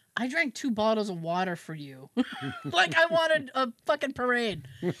said, I drank 2 bottles of water for you. Like I wanted a fucking parade.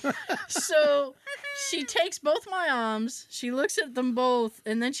 So she takes both my arms. She looks at them both.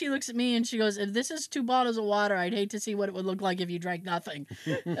 And then she looks at me and she goes, if this is 2 bottles of water, I'd hate to see what it would look like if you drank nothing.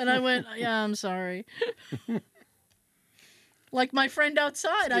 And I went, yeah, I'm sorry. Like my friend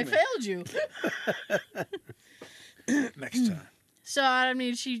outside, I failed you. Next time. So, I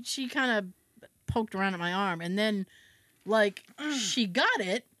mean, she kind of poked around at my arm. And then, like, she got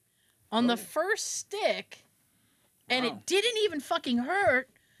it on the first stick. And it didn't even fucking hurt.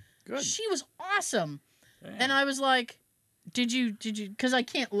 Good. She was awesome. Damn. And I was like, did you, because I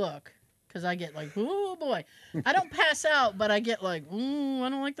can't look. Because I get like, oh boy. I don't pass out, but I get like, ooh, I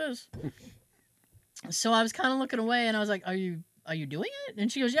don't like this. So I was kind of looking away and I was like, are you doing it?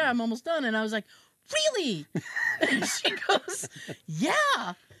 And she goes, yeah, I'm almost done. And I was like, really? And she goes,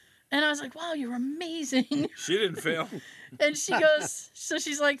 yeah. And I was like, wow, you're amazing. She didn't fail. And she goes, so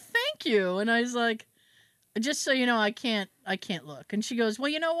she's like, thank you. And I was like, just so you know, I can't look. And she goes, well,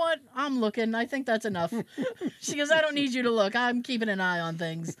 you know what? I'm looking. I think that's enough. She goes, I don't need you to look. I'm keeping an eye on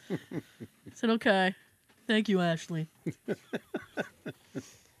things. I said, okay. Thank you, Ashley. Damn.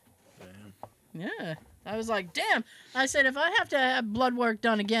 Yeah. I was like, damn. I said, if I have to have blood work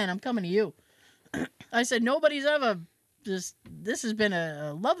done again, I'm coming to you. I said, nobody's ever this has been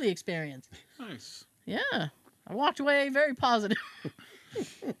a lovely experience. Nice. Yeah. I walked away very positive.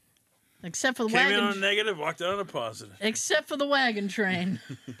 Except for the Came in wagon. on a negative, walked out on a positive. Except for the wagon train.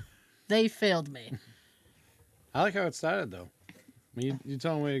 They failed me. I like how it started though. When you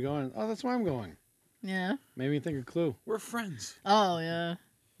tell them where you're going. Oh, that's where I'm going. Yeah. Made me think of Clue. We're friends. Oh, yeah.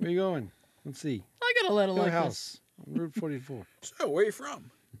 Where you going? Let's see. I got a letter Your like this. house. On Route 44. So, where you from?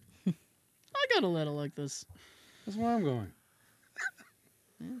 I got a letter like this. That's where I'm going.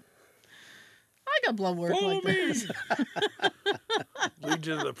 I got blood work Follow like me. this. Lead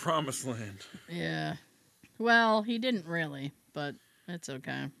you to the promised land. Yeah. Well, he didn't really, but it's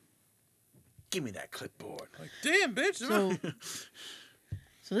okay. Give me that clipboard. Like, damn, bitch.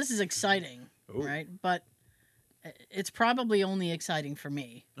 So this is exciting, Ooh. right? But it's probably only exciting for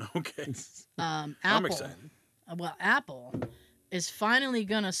me. Okay. Apple, I'm excited. Well, Apple is finally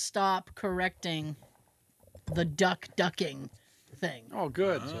going to stop correcting the ducking thing. Oh,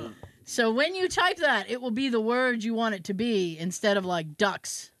 good. So when you type that, it will be the word you want it to be instead of like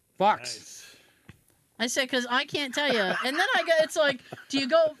ducks. Fox. Nice. I said, because I can't tell you. And then I go, it's like, do you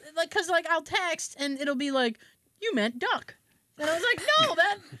go, like, because like I'll text and it'll be like, you meant duck. And I was like,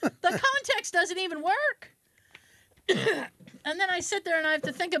 no, the context doesn't even work. And then I sit there and I have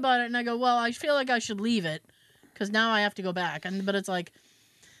to think about it and I go, well, I feel like I should leave it because now I have to go back. But it's like,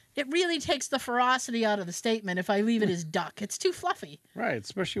 it really takes the ferocity out of the statement if I leave it as duck. It's too fluffy. Right,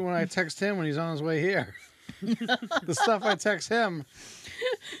 especially when I text him when he's on his way here. The stuff I text him,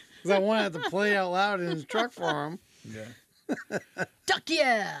 because I wanted to play out loud in his truck for him. Yeah. Duck,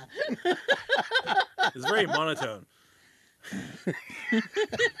 yeah. It's very monotone.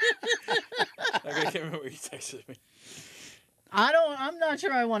 Like, I can't remember what he texted me. I'm not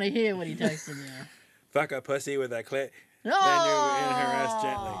sure I want to hear what he texted me. Fuck a pussy with that clit. No. Then you in her ass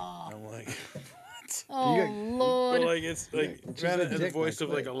gently. I'm like, what? Oh, You got- Lord. But like it's like She's rather a in the dick, voice my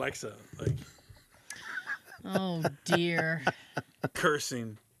of like clit. Alexa, like Oh, dear.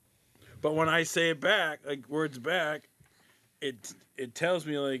 cursing. But when I say it back, like words back, it tells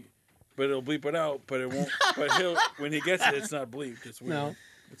me like, but it'll bleep it out, but it won't. But when he gets it, it's not bleeped. It's weird. No.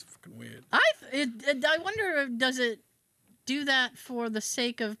 It's fucking weird. I wonder, does it do that for the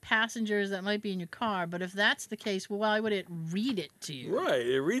sake of passengers that might be in your car? But if that's the case, well, why would it read it to you? Right.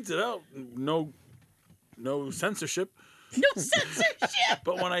 It reads it out. No censorship. No censorship.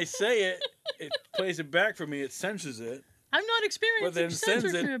 But when I say it, it plays it back for me. It censors it, I'm not but experiencing then sends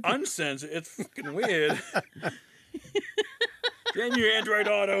it censorship. uncensored. It's fucking weird. Then your Android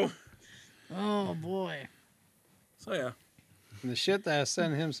Auto. Oh boy. So yeah. And the shit that I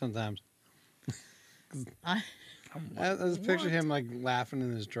send him sometimes. I, I just picture him like laughing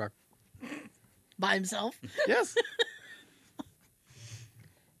in his truck. by himself. Yes.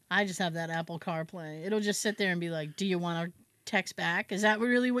 I just have that Apple CarPlay. It'll just sit there and be like, "Do you want to text back? Is that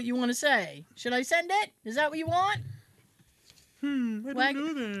really what you want to say? Should I send it? Is that what you want?" I don't know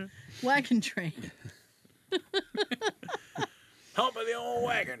that. Wagon train. Help me the old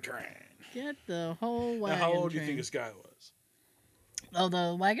wagon train. Get the whole Now, wagon how old do train. you think this guy was? Oh,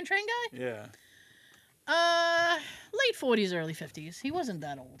 the wagon train guy? Yeah. Late 40s, early 50s. He wasn't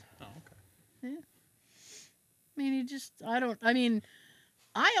that old. Oh, okay.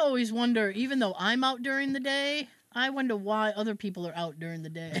 I always wonder, even though I'm out during the day, I wonder why other people are out during the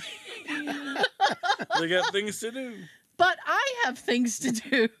day. They got things to do. But I have things to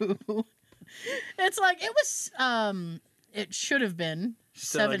do. It's like, it should have been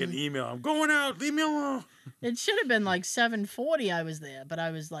Send like an email. I'm going out. Leave me alone. It should have been like 7:40 I was there, but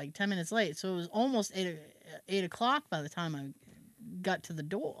I was like 10 minutes late. So it was almost 8 o'clock by the time I got to the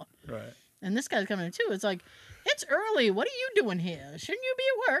door. Right. And this guy's coming in too. It's like, it's early. What are you doing here? Shouldn't you be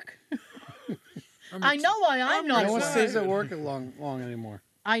at work? I know why I'm not No at one work. stays at work long anymore.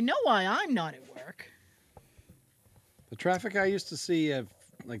 I know why I'm not at work. The traffic I used to see at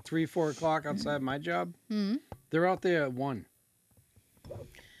like 3, 4 o'clock outside my job, Hmm. they're out there at 1.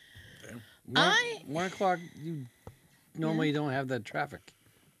 Damn. 1 o'clock, you normally don't have that traffic.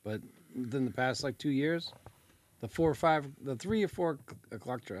 But within the past like 2 years, the 3 or 4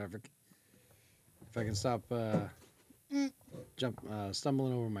 o'clock traffic, if I can stop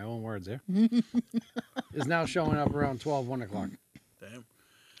stumbling over my own words here, is now showing up around 12, 1 o'clock. Damn.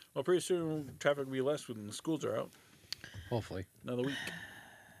 Well, pretty soon traffic will be less when the schools are out. Hopefully. Another week.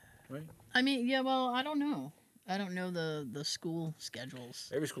 Right? I mean, yeah, well, I don't know. I don't know the school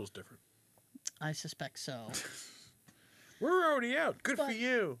schedules. Every school's different. I suspect so. We're already out. Good for But-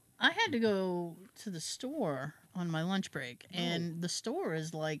 you. I had to go to the store on my lunch break, and the store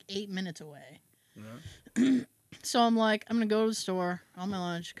is like 8 minutes away. Yeah. So I'm like, I'm going to go to the store on my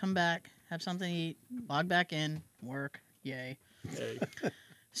lunch, come back, have something to eat, log back in, work. Yay. Hey.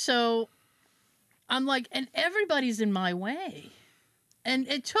 So I'm like, and everybody's in my way. And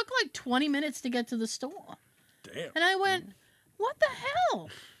it took like 20 minutes to get to the store. Damn. And I went, what the hell?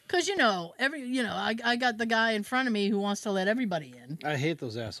 Because, I got the guy in front of me who wants to let everybody in. I hate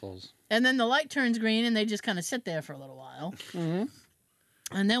those assholes. And then the light turns green and they just kind of sit there for a little while. Mm-hmm.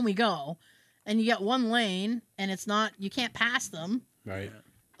 And then we go. And you got one lane and you can't pass them. Right.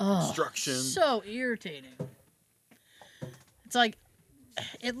 Oh, Obstruction. So irritating. It's like,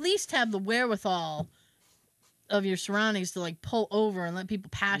 at least have the wherewithal of your surroundings to like pull over and let people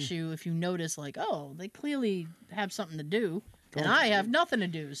pass you if you notice like, oh, they clearly have something to do. And I have nothing to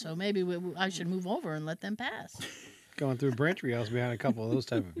do, so maybe I should move over and let them pass. Going through Braintree House behind a couple of those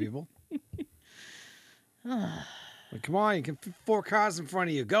type of people. Like, come on, you can fit 4 cars in front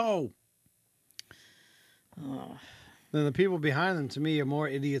of you. Go. Oh. Then the people behind them, to me, are more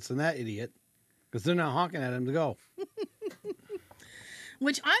idiots than that idiot. Because they're not honking at him to go.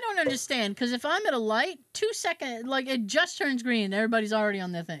 Which I don't understand, because if I'm at a light, 2 seconds, like it just turns green, everybody's already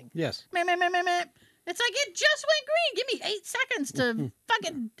on their thing. Yes. Meh, meh, meh, meh, meh. It's like it just went green. Give me 8 seconds to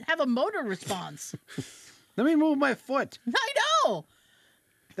fucking have a motor response. Let me move my foot. I know.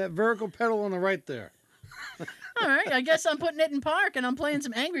 That vertical pedal on the right there. All right, I guess I'm putting it in park and I'm playing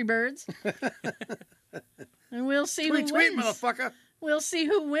some Angry Birds. And we'll see who Tweet, wins. motherfucker. We'll see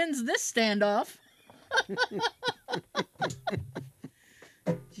who wins this standoff.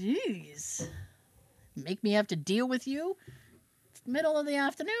 Jeez. Make me have to deal with you? It's the middle of the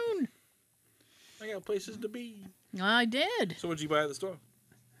afternoon. I got places to be. I did. So what'd you buy at the store?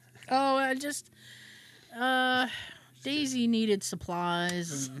 Oh, I just... Daisy needed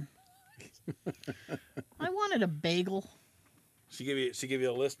supplies. And I wanted a bagel. She give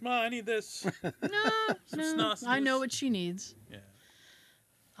you a list. Ma, I need this. No, I know what she needs. Yeah.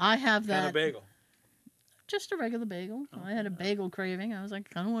 I have that. Kind of bagel. Just a regular bagel. Oh, I had a bagel craving. I was like,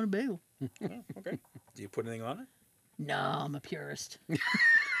 I don't want a bagel. Oh, okay. Do you put anything on it? No, I'm a purist.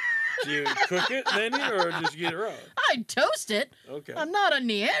 Do you cook it then eat, or just get it raw? I toast it. Okay. I'm not a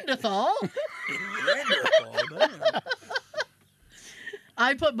Neanderthal. Neanderthal, damn.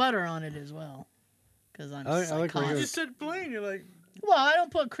 I put butter on it as well. Because I'm I like psychotic. regular- You just said plain. You're like, Well, I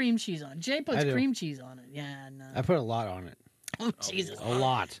don't put cream cheese on it. Jay puts I do. cream cheese on it. Yeah, no. I put a lot on it. Oh, Jesus. A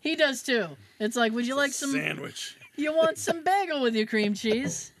lot. He does too. It's like, would you like some... sandwich. You want some bagel with your cream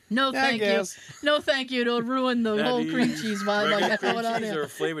cheese? No, Yeah, I thank you. guess. No, thank you. It'll ruin the whole cream cheese vibe I Regular got cream going on cheese here. or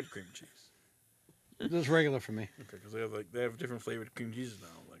flavored cream cheese? Just regular for me. Okay, because they have different flavored cream cheeses now.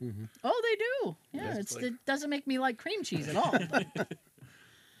 Like Oh, they do. Yeah, Yeah, it's like- it doesn't make me like cream cheese at all. But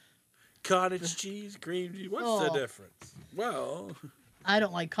cottage cheese, cream cheese. What's Oh. the difference? Well, I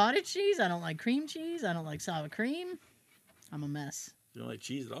don't like cottage cheese. I don't like cream cheese. I don't like sour cream. I'm a mess. you don't like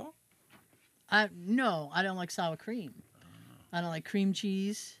cheese at all? No, I don't like sour cream. I don't like cream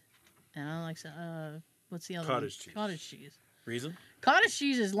cheese, and I don't like what's the other Cottage one? cheese. Cottage cheese. Reason? Cottage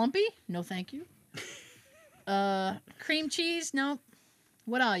cheese is lumpy. No, thank you. Cream cheese. No.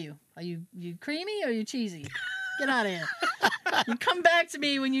 What are you? Are you creamy or are you cheesy? Get out of here. You come back to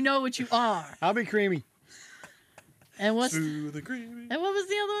me when you know what you are. I'll be creamy. And what's Smooth and creamy. and what was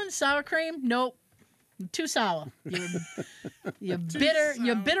the other one? Sour cream? Nope. Too sour. You're bitter.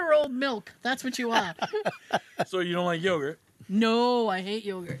 You're bitter old milk. That's what you are. So you don't like yogurt? No, I hate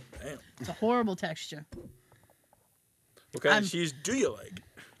yogurt. Damn. It's a horrible texture. What kind I'm- of cheese do you like?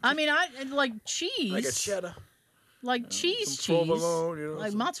 I mean, I like cheese. Like a cheddar, Like cheese some cheese. provolone, you know,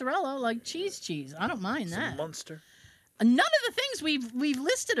 Like some- mozzarella, like cheese. I don't mind some that. Munster. None of the things we've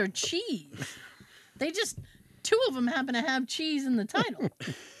listed are cheese. They just 2 of them happen to have cheese in the title.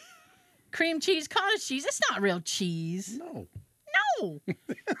 Cream cheese, cottage cheese. It's not real cheese. No. No.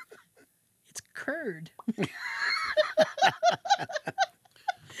 It's curd.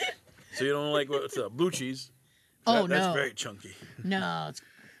 So you don't like what's blue cheese? Oh, That's no. very chunky No, it's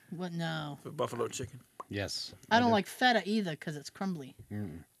what? No, for buffalo chicken. Yes. I don't like feta either because it's crumbly.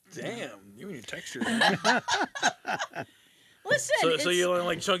 Damn, you and your texture. Listen, so you don't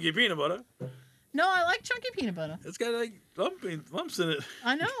like chunky peanut butter? no, I like chunky peanut butter. It's got like lumps in it.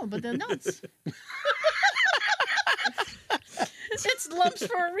 I know, but they're nuts. It's lumps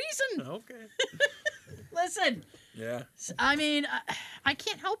for a reason. Okay. Listen, Yeah, I mean, I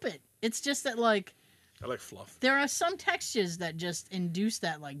can't help it. It's just that like I like fluff. there are some textures that just induce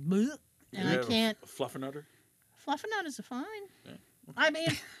that like, bleh, and I can't. Fluffernutter. Fluffernutters are fine. Yeah. I mean,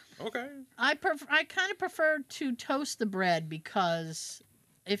 Okay. I kind of prefer to toast the bread because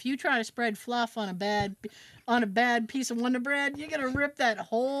if you try to spread fluff on a bad piece of Wonder Bread, you're gonna rip that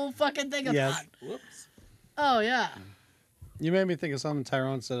whole fucking thing apart. Yes. Whoops. Oh yeah. You made me think of something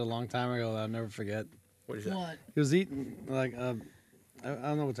Tyrone said a long time ago that I'll never forget. What is that? What? He was eating like I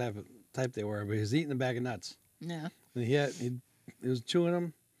don't know what type they were, but he was eating a bag of nuts. Yeah. And he was chewing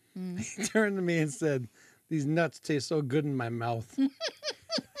them. He turned to me and said, "These nuts taste so good in my mouth."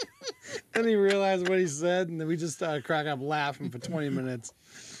 Then he realized what he said, and then we just started cracking up laughing for 20 minutes.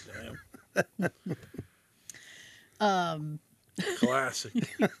 Damn. Classic.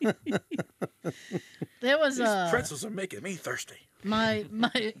 There was These pretzels are making me thirsty.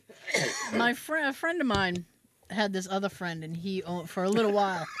 a friend of mine had this other friend, and he for a little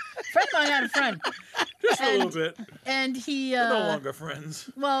while. A friend of mine had a friend, Just a little bit. and he We're no longer friends.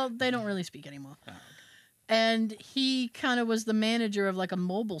 well, they don't really speak anymore. And he kind of was the manager of like a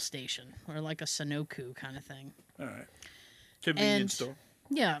mobile station or like a Sunoco kind of thing. All right. Convenience And- store.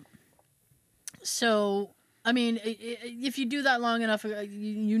 Yeah. So, I mean, if you do that long enough,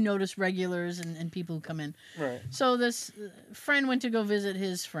 you notice regulars and people who come in. Right. So this friend went to go visit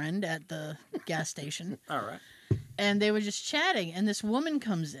his friend at the gas station, All right. and they were just chatting, and this woman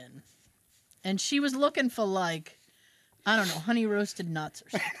comes in, and she was looking for like, I don't know, honey roasted nuts or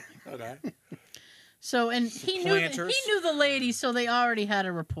something. Okay. So, and he knew the lady, so they already had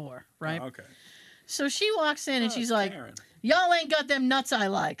a rapport, right? Oh, okay. So she walks in and Oh, she's it's like, Karen. "Y'all ain't got them nuts I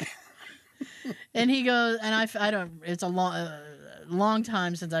like." And he goes, and I don't. It's a long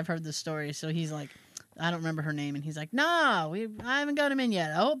time since I've heard this story. So he's like, I don't remember her name, and he's like, "Nah, I haven't got them in yet.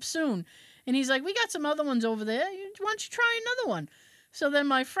 I hope soon." And he's like, "We got some other ones over there. Why don't you try another one?" So then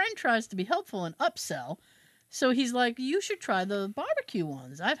my friend tries to be helpful and upsell. So he's like, "You should try the barbecue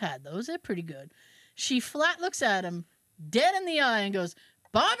ones. I've had those. They're pretty good." She flat looks at him, dead in the eye, and goes,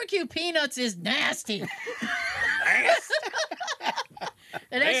 "Barbecue peanuts is nasty."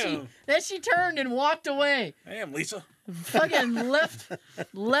 And then she turned and walked away. Damn, Lisa. Fucking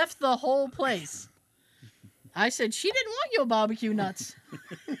left the whole place. I said, "She didn't want your barbecue nuts."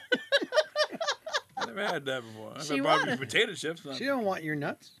 I never had that before. I've She had barbecue wanted- potato chips. She don't want your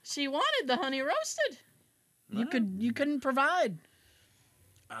nuts. She wanted the honey roasted. You couldn't provide.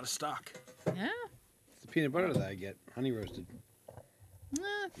 Out of stock. Yeah. It's the peanut butter that I get, honey roasted.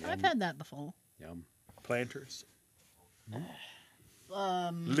 I've had that before. Yum. Planters.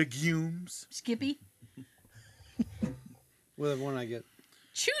 Legumes. Skippy. Whatever one I get.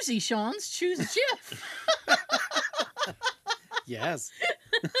 Choosy Sean's. Choose Jeff. Yes.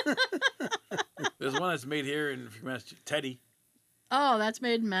 There's one that's made here in Massachusetts. Teddy. Oh, that's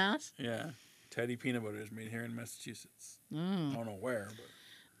made in Mass? Yeah. Teddy peanut butter is made here in Massachusetts. I Mm. don't know where, but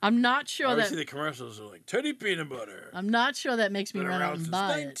I'm not sure I always that see the commercials are like Teddy peanut butter. I'm not sure that makes me Been run out around and since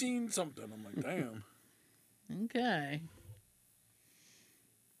buy it. 19 something. I'm like, damn. Okay.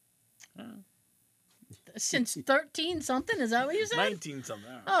 Since 13 something, is that what you said? 19 something.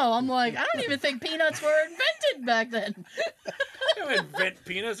 I don't know. Oh, I'm like, I don't even think peanuts were invented back then. You don't invent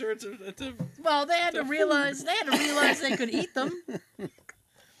peanuts, or it's a Well, they had to realize they could eat them.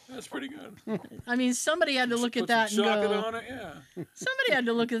 that's pretty good. I mean, somebody had to look at Put that some and chocolate go. on it, yeah. Somebody had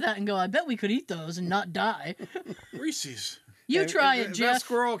to look at that and go, I bet we could eat those and not die. Reese's. You try If it, that Jeff.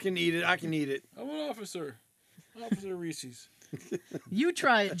 squirrel can eat it, I can eat it. I'm an officer. Officer Reese's. You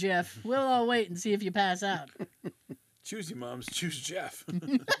try it, Jeff. We'll all wait and see if you pass out. Choosy moms, choose Jeff.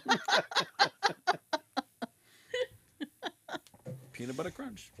 Peanut butter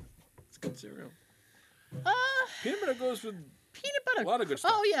crunch. It's good cereal. Peanut butter goes with Peanut butter. a lot of good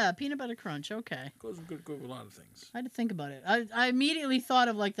stuff. Oh yeah, peanut butter crunch. Okay, Goes with good with a lot of things. I had to think about it. I immediately thought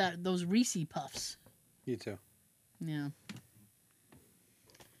of like those Reese Puffs. You too. Yeah,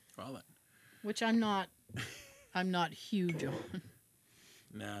 All that. which I'm not huge on.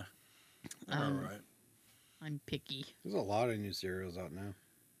 Nah. They're all right. I'm picky. There's a lot of new cereals out now.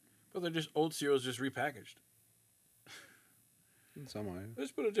 But they're just old cereals just repackaged. Some are.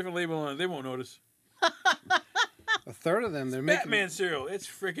 Just put a different label on it. They won't notice. A third of them they're making. Batman cereal. It's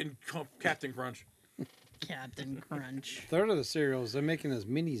freaking Captain Crunch. Captain Crunch. A third of the cereals they're making as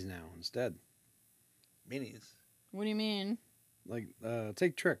minis now instead. Minis. What do you mean? Like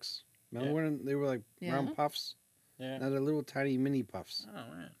take Trix. Remember when they were like Yeah. round puffs? Yeah. Now they're little tiny mini puffs, Oh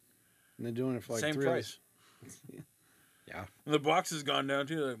man. and they're doing it for like Same $3. price. Yeah. And the box has gone down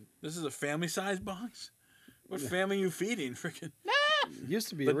too. Like, this is a family size box. What family you feeding? Freaking It used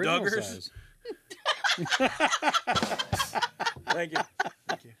to be The original Duggars? size. Thank you.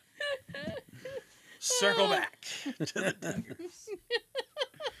 Thank you. Circle back to the Duggars.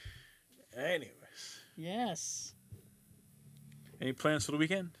 Anyways, Yes. any plans for the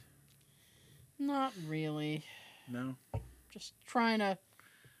weekend? Not really. No. Just trying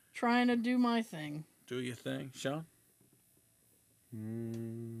to do my thing. Do your thing, Sean. I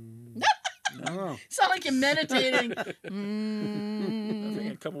don't know. Sound like you're meditating. I think in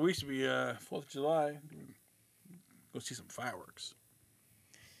a couple weeks will be 4th of July. Go see some fireworks.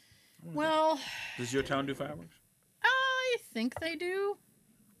 Well, Does your town do fireworks? I think they do.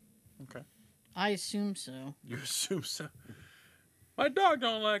 Okay. I assume so. You assume so. My dog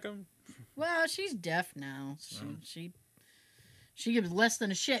don't like them. Well, she's deaf now. She gives less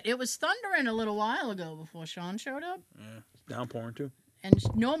than a shit. It was thundering a little while ago before Sean showed up. Yeah, it's downpouring too. And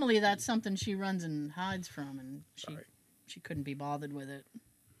normally that's something she runs and hides from, and she couldn't be bothered with it.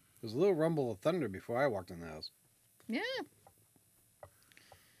 There was a little rumble of thunder before I walked in the house. Yeah.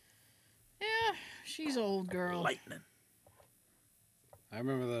 Yeah, she's old girl. Lightning. I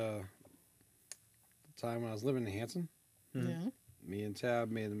remember the time when I was living in Hanson. Yeah. Me and Tab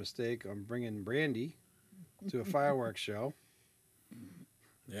made the mistake on bringing Brandy to a fireworks show.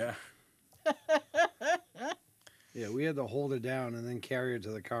 Yeah. Yeah, we had to hold her down and then carry her to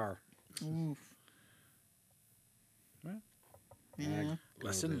the car. Oof. Well, Yeah.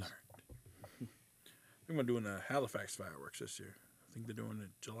 Lesson learned. I think we're doing the Halifax fireworks this year. I think they're doing it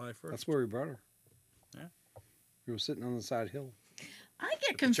July 1st. That's where we brought her. Yeah. We were sitting on the side hill. I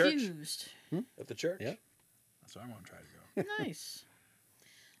get At the church? confused. At the church? Yeah. That's where I want to try to go. Nice.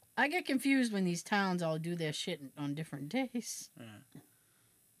 I get confused when these towns all do their shit on different days. Yeah.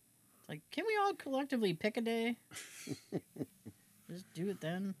 It's like, can we all collectively pick a day? Just do it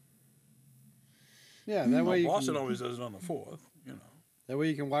then. Yeah, that way you Boston can, always does it on the 4th, you know. that way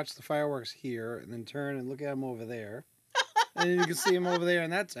you can watch the fireworks here and then turn and look at them over there. And then you can see them over there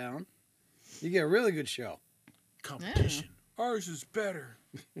in that town. You get a really good show. Competition. Ours is better.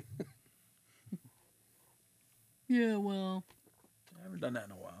 Yeah, well. I haven't done that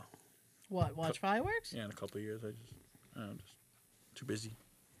in a while. What, watch fireworks? Yeah, in a couple of years. I don't know, just too busy.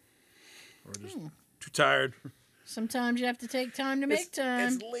 Or just too tired. Sometimes you have to take time to make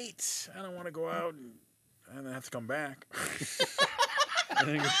time. It's late. I don't want to go out and then have to come back. I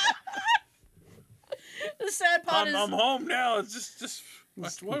think The sad part I'm is home now. It's just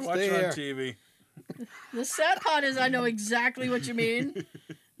watch stay it on here. TV. the sad part is I know exactly what you mean.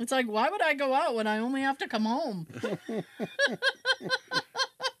 It's like, why would I go out when I only have to come home?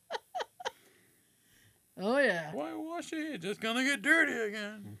 Oh yeah. Why wash it? Just gonna get dirty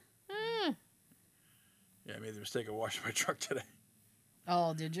again. Hmm. Yeah, I made the mistake of washing my truck today.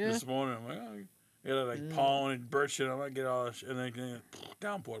 Oh, did you? This morning, I'm like, oh, you got like pollen and bird shit. I'm like, get all this shit, and then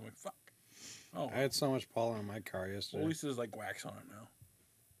downpour. I'm like, fuck. Oh, I had so much pollen on my car well, yesterday. at least there's like wax on it now,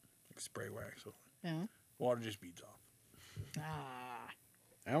 like spray wax. So Yeah. water just beads off. Ah.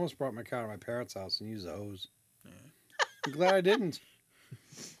 I almost brought my car to my parents' house and used the hose. Yeah. I'm glad I didn't.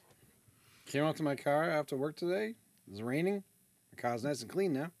 Came out to my car after work today. It was raining. My car's nice and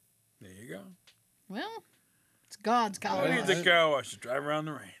clean now. There you go. Well, it's God's I color. need the car wash to drive around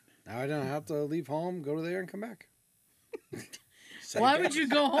the rain. Now I don't have to leave home, go to there, and come back. Why would you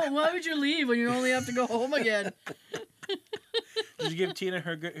go home? Why would you leave when you only have to go home again? Did you give Tina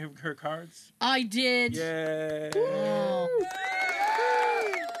her cards? I did. Yeah. Oh.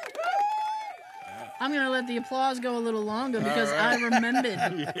 I'm gonna let the applause go a little longer because I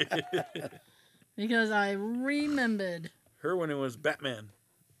remembered. Because I remembered. Her when it was Batman.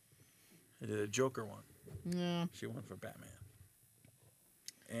 I did a Joker one. Yeah. She won for Batman.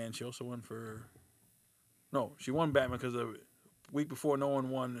 And she also won for... No, she won Batman because the week before no one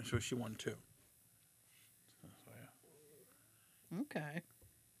won, so she won 2. So, yeah. Okay.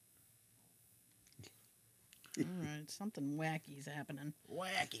 All right, something wacky's happening.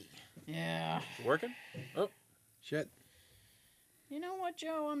 Wacky. Yeah. Is it working? Oh. Shit. You know what,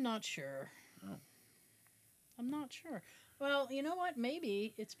 Joe? I'm not sure. Oh. I'm not sure. Well, you know what?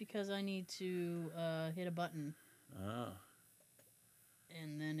 Maybe it's because I need to hit a button, Oh.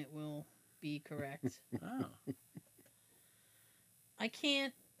 and then it will be correct. Oh. I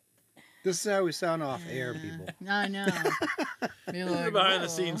can't. This is how we sound off air, people. I know. Be This is the like, behind the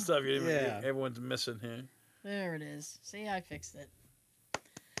 "Whoa." scenes stuff Yeah. everyone's missing here. There it is. See, I fixed it.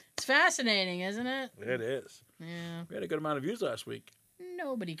 It's fascinating, isn't it? It is. Yeah. We had a good amount of views last week.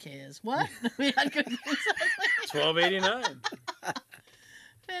 Nobody cares. What? We had good news. 1289.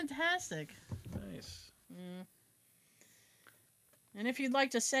 Fantastic. Nice. Yeah. And if you'd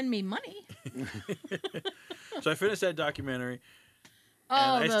like to send me money. So I finished that documentary.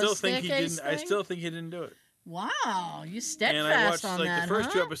 Oh, and I the still think he staircase didn't. I thing? still think he didn't do it. Wow, you And steadfast I watched on like that, the first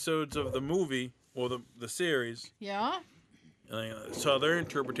huh? 2 episodes of the movie or the series, Yeah. and I saw their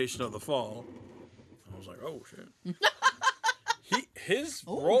interpretation of the fall. I was like, oh shit. His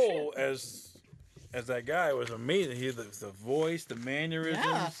Oh, role as that guy was amazing. He the voice, the mannerisms,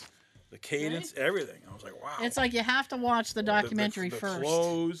 Yeah. the cadence, everything. I was like, wow. It's like you have to watch the documentary the first.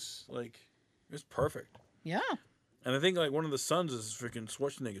 clothes, like it was perfect. Yeah, And I think like one of the sons is freaking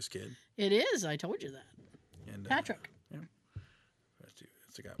Schwarzenegger's kid. it is. I told you that. And Patrick.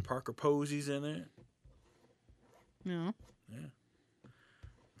 It's got Parker Posey's in it. Yeah. Yeah.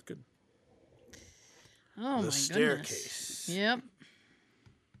 It's good. Oh, my The goodness. Staircase. Yep.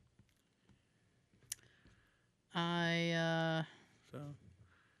 I So,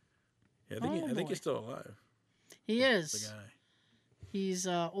 yeah, I think boy. he's still alive. he The is. guy. He's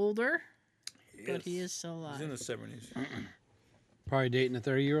older, but he is still He's in alive. the 70s. Probably dating a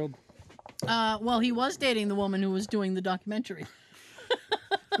 30-year-old. Well, he was dating the woman who was doing the documentary.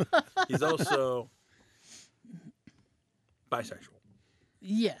 He's also bisexual.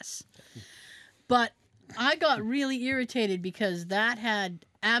 Yes. But I got really irritated because that had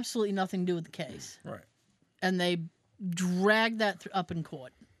absolutely nothing to do with the case. Right. And they dragged that up in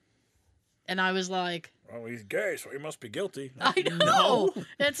court. And I was like, Well, he's gay, so he must be guilty. I know.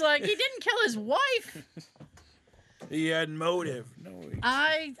 It's like, he didn't kill his wife. He had motive. No,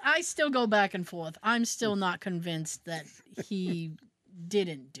 I still go back and forth. I'm still not convinced that he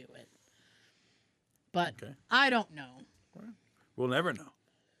didn't do it. But Okay. I don't know. We'll never know.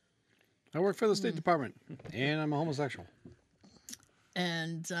 I work for the State Department, and I'm a homosexual.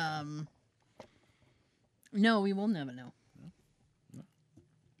 And no, we will never know.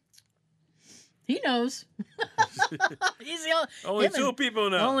 He knows. He's the Only him two and- people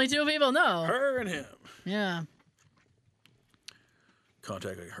know. Only two people know. Her and him. Yeah.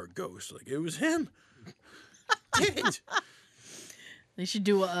 Contacting her ghost. Like, it was him. Did it. They should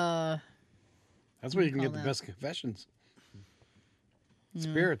do a That's where you can call get the that? best confessions.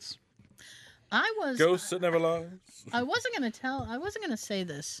 Spirits. I was Ghosts that never lies. I wasn't gonna say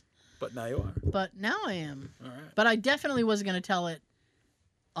this, But now you are. but now I am. All right. But I definitely wasn't gonna tell it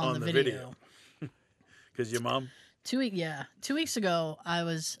on, the video. Because your mom? 2 weeks ago I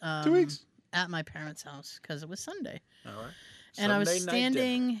was 2 weeks. at my parents' house because it was Sunday. All right. And I was Sunday night dinner.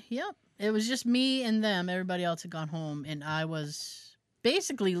 standing, yep. It was just me and them. Everybody else had gone home. And I was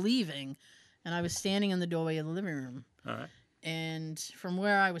basically leaving. And I was standing in the doorway of the living room. All right. And from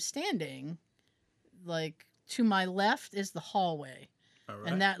where I was standing, like to my left is the hallway. All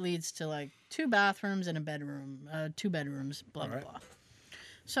right. And that leads to like 2 bathrooms and a bedroom, 2 bedrooms, blah, blah, Alright. blah.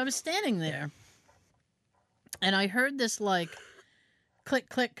 So I was standing there. And I heard this like click,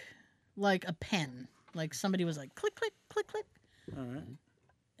 click, like a pen. Like somebody was like click, click, click, click. All right.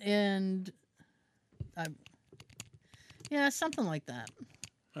 And yeah, something like that.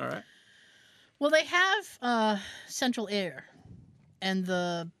 All right. Well, they have central air, and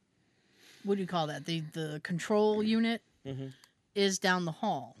what do you call that? The control unit Mhm. is down the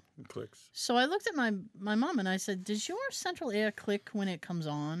hall. It clicks. So I looked at my mom and I said, "Does your central air click when it comes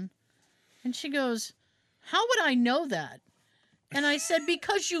on?" And she goes, "How would I know that?" And I said,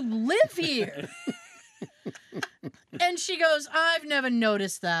 "Because you live here." And she goes, "I've never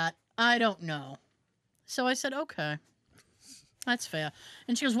noticed that. I don't know." So I said, "Okay. That's fair."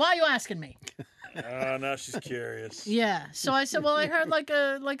 And she goes, "Why are you asking me?" Oh, now she's curious. Yeah. So I said, "Well, I heard like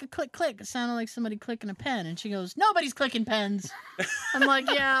a click click. It sounded like somebody clicking a pen." And she goes, "Nobody's clicking pens." I'm like,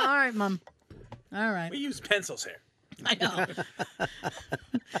 "Yeah, all right, Mom. All right." We use pencils here. I know.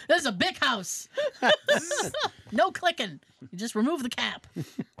 This is a big house. No clicking. You just remove the cap.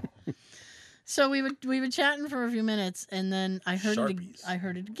 So we were chatting for a few minutes, and then I heard Sharpies. I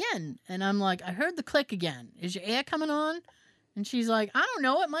heard it again, and I'm like, "I heard the click again. Is your air coming on?" And she's like, "I don't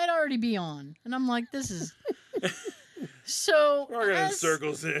know. It might already be on." And I'm like, "This is." So We're going in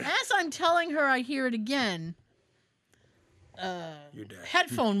circles here. as I'm telling her, I hear it again. You're dead.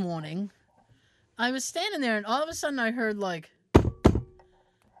 Headphone warning. I was standing there, and all of a sudden, I heard like.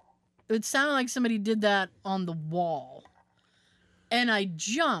 It sounded like somebody did that on the wall. And I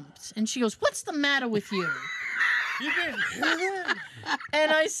jumped, and she goes, "What's the matter with you?" You didn't hear that?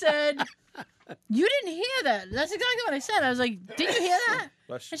 And I said, "You didn't hear that." That's exactly what I said. I was like, "Did you hear that?"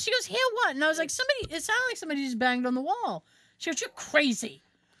 Bless you. And she goes, "Hear what?" And I was like, it sounded like somebody just banged on the wall. She goes, "You're crazy."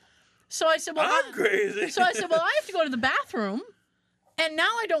 So I said, "Well, I'm crazy. So I said, "Well, I have to go to the bathroom, and now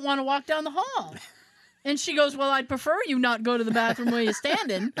I don't want to walk down the hall." And she goes, "Well, I'd prefer you not go to the bathroom where you're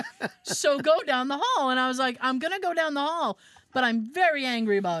standing, so go down the hall." And I was like, "I'm going to go down the hall, but I'm very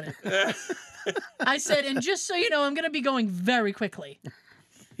angry about it." I said, "And just so you know, I'm going to be going very quickly."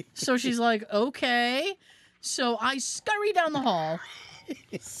 So she's like, "Okay." So I scurry down the hall,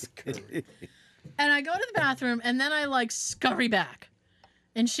 and I go to the bathroom, and then I like scurry back.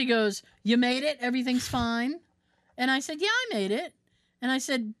 And she goes, "You made it? Everything's fine?" And I said, "Yeah, I made it." And I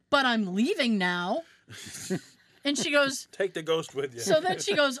said, "But I'm leaving now." And she goes, Take the ghost with you. so then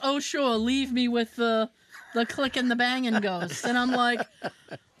she goes, "Oh, sure, leave me with the click and the banging ghost." And I'm like,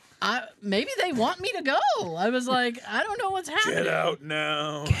 maybe they want me to go. I was like, I don't know what's happening. Get out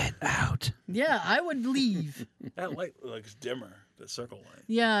now. Get out. Yeah, I would leave. That light looks dimmer. The circle light.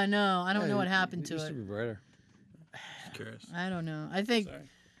 Yeah, I know. I don't know what happened It to used it. to be brighter. Just curious. I don't know. I think Sorry.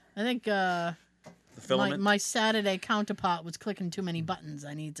 The my, filament. my Saturday counterpart was clicking too many buttons.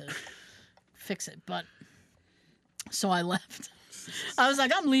 I need to fix it. But So I left. I was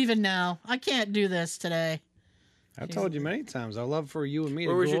like, I'm leaving now. I can't do this today. I've told you many times. I love for you and me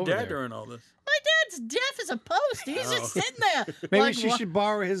Where to was go your over dad there. during all this? My dad's deaf as a post. He's just sitting there. Maybe like, she should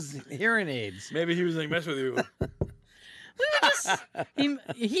borrow his hearing aids. Maybe he was like mess with you. We were just.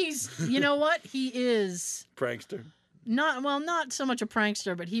 He's. You know what? He is Prankster. not so much a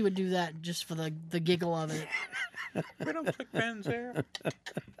prankster, but he would do that just for the giggle of it. We don't click pens here.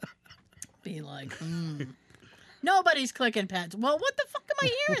 Be like, nobody's clicking pens. Well, what the fuck am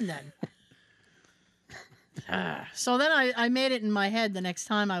I hearing then? So then I made it in my head the next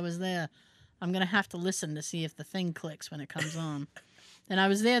time I was there. I'm going to have to listen to see if the thing clicks when it comes on. And I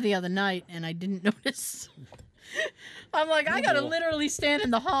was there the other night and I didn't notice. I'm like, I got to literally stand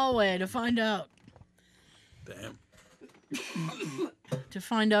in the hallway to find out. Damn. To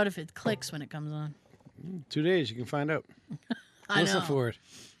find out if it clicks when it comes on. 2 days, you can find out. I Listen know. for it.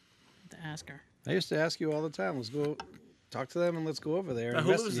 To ask her. I used to ask you all the time. Let's go talk to them and let's go over there. Now, and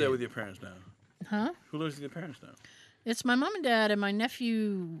who lives investigate. there with your parents now? Huh? Who lives with your parents now? It's my mom and dad and my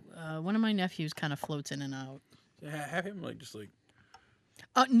nephew. One of my nephews kind of floats in and out. Have him just like.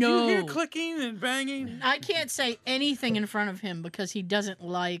 No. You hear clicking and banging? I can't say anything in front of him because he doesn't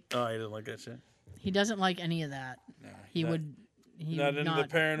like. Oh, he doesn't like that shit. He doesn't like any of that. No, He not, would. He not would into not.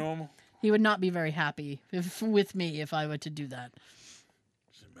 the paranormal. He would not be very happy with me if I were to do that.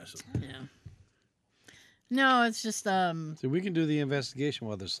 Just mess with Yeah. No, it's just So we can do the investigation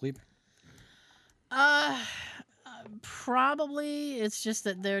while they're sleeping. Probably it's just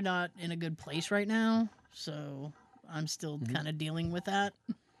that they're not in a good place right now, so I'm still kind of dealing with that.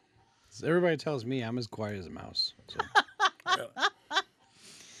 So everybody tells me I'm as quiet as a mouse. So.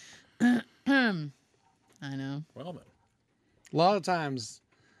 I know. Well then. A lot of times,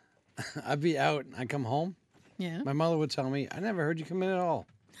 I'd be out and I come home. Yeah. My mother would tell me, I never heard you come in at all.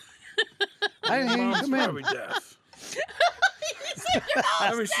 I didn't hear you Mom's come in. probably deaf.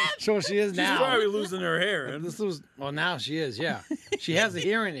 I mean, so she is She's now. probably losing her hair. And This was well. Now she is. Yeah, she has a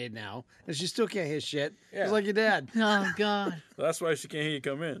hearing aid now, and she still can't hear shit. Yeah. Just like your dad. Oh God. that's why she can't hear you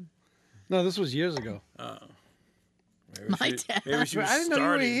come in. No, this was years ago. Maybe My dad. Maybe she was I didn't know you were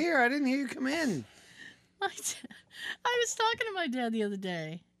starting. here. I didn't hear you come in. I was talking to my dad the other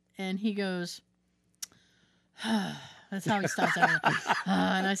day, and he goes, that's how he starts out.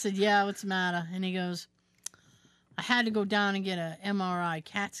 And I said, yeah, what's the matter? And he goes, I had to go down and get a MRI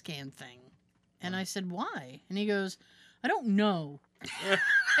CAT scan thing. And I said, why? And he goes, I don't know. And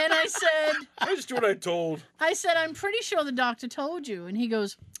I said, I just do what I told. I'm pretty sure the doctor told you. And he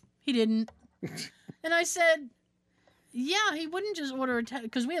goes, he didn't. And I said, yeah, he wouldn't just order a test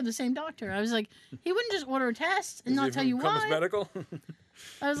because we have the same doctor. I was like, he wouldn't just order a test and Is not he tell from you Compass why. Medical?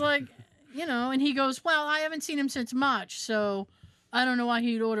 I was like, and he goes, well, I haven't seen him since March, so I don't know why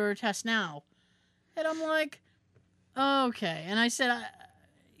he'd order a test now. And I'm like, okay. And I said,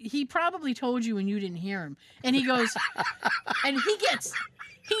 he probably told you and you didn't hear him. And he goes, and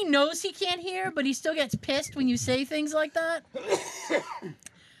he knows he can't hear, but he still gets pissed when you say things like that.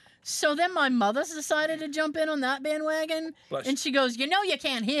 So then my mother decided to jump in on that bandwagon. Bless And she goes, you know you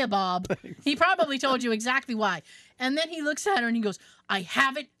can't hear, Bob. He probably told you exactly why. And then he looks at her and he goes, I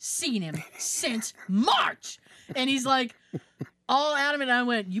haven't seen him since March. And he's like, all adamant. I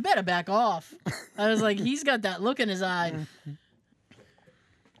went, you better back off. I was like, he's got that look in his eye.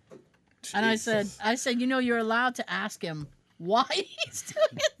 And I said, you're allowed to ask him why he's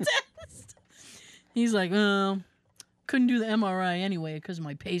doing a test. He's like, couldn't do the MRI anyway because of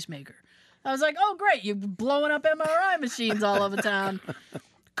my pacemaker. I was like, oh, great. You're blowing up MRI machines all over town.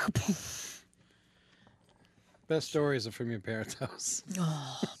 Best stories are from your parents' house.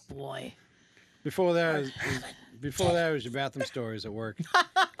 Oh, boy. Before that was your bathroom stories at work.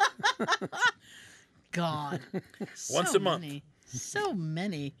 God. Once So a month. many. So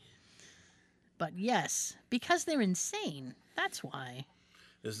many. But yes, because they're insane. That's why.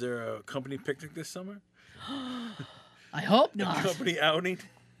 Is there a company picnic this summer? I hope A not. company outing?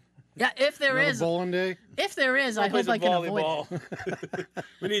 Yeah, if there Another is, bowling day. I Play hope some I can avoid it. volleyball.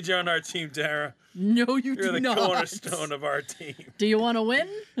 We need you on our team, Tara. No, you You're do the not. cornerstone of our team. Do you want to win?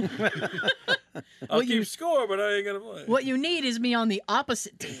 I'll What keep you- score, but I ain't gonna play. What you need is me on the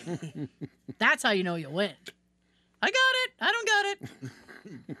opposite team. That's how you know you win. I got it. I don't got it.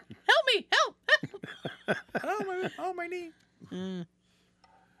 Help me. Help. Oh my knee.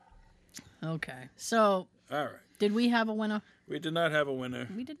 Okay. So, All right. did we have a winner? We did not have a winner,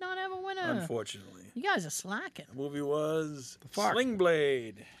 We did not have a winner. unfortunately. You guys are slacking. The movie was Fuck. Sling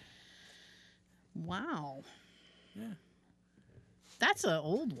Blade. Wow. Yeah. That's an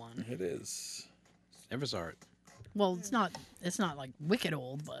old one. It is. Never saw it. Well, it's not like wicked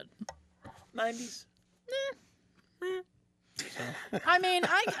old, but 90s. I mean,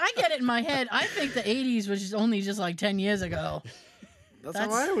 I get it in my head. I think the 80s was just only just like 10 years ago. That's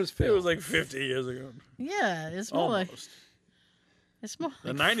how I always feel. It was like 50 years ago. Yeah, it's more like... Almost. It's more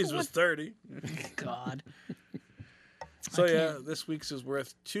The like 90s was 30. God. So I yeah, can't. this week's is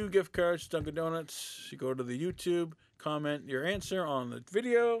worth 2 gift cards to Dunkin' Donuts. You go to the YouTube, comment your answer on the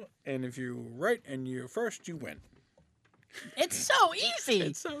video, and if you're right and you're first, you win. It's so easy.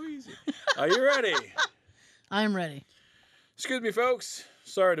 It's so easy. Are you ready? I'm ready. Excuse me, folks.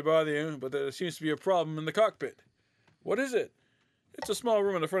 Sorry to bother you, but there seems to be a problem in the cockpit. What is it? It's a small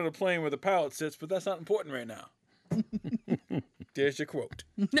room in the front of the plane where the pilot sits, but that's not important right now. There's your quote.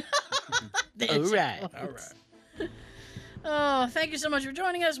 All right. All right. Oh, thank you so much for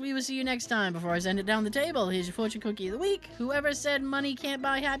joining us. We will see you next time. Before I send it down the table, here's your fortune cookie of the week. Whoever said money can't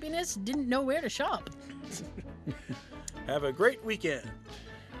buy happiness didn't know where to shop. Have a great weekend.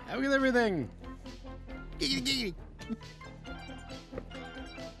 Have a good everything.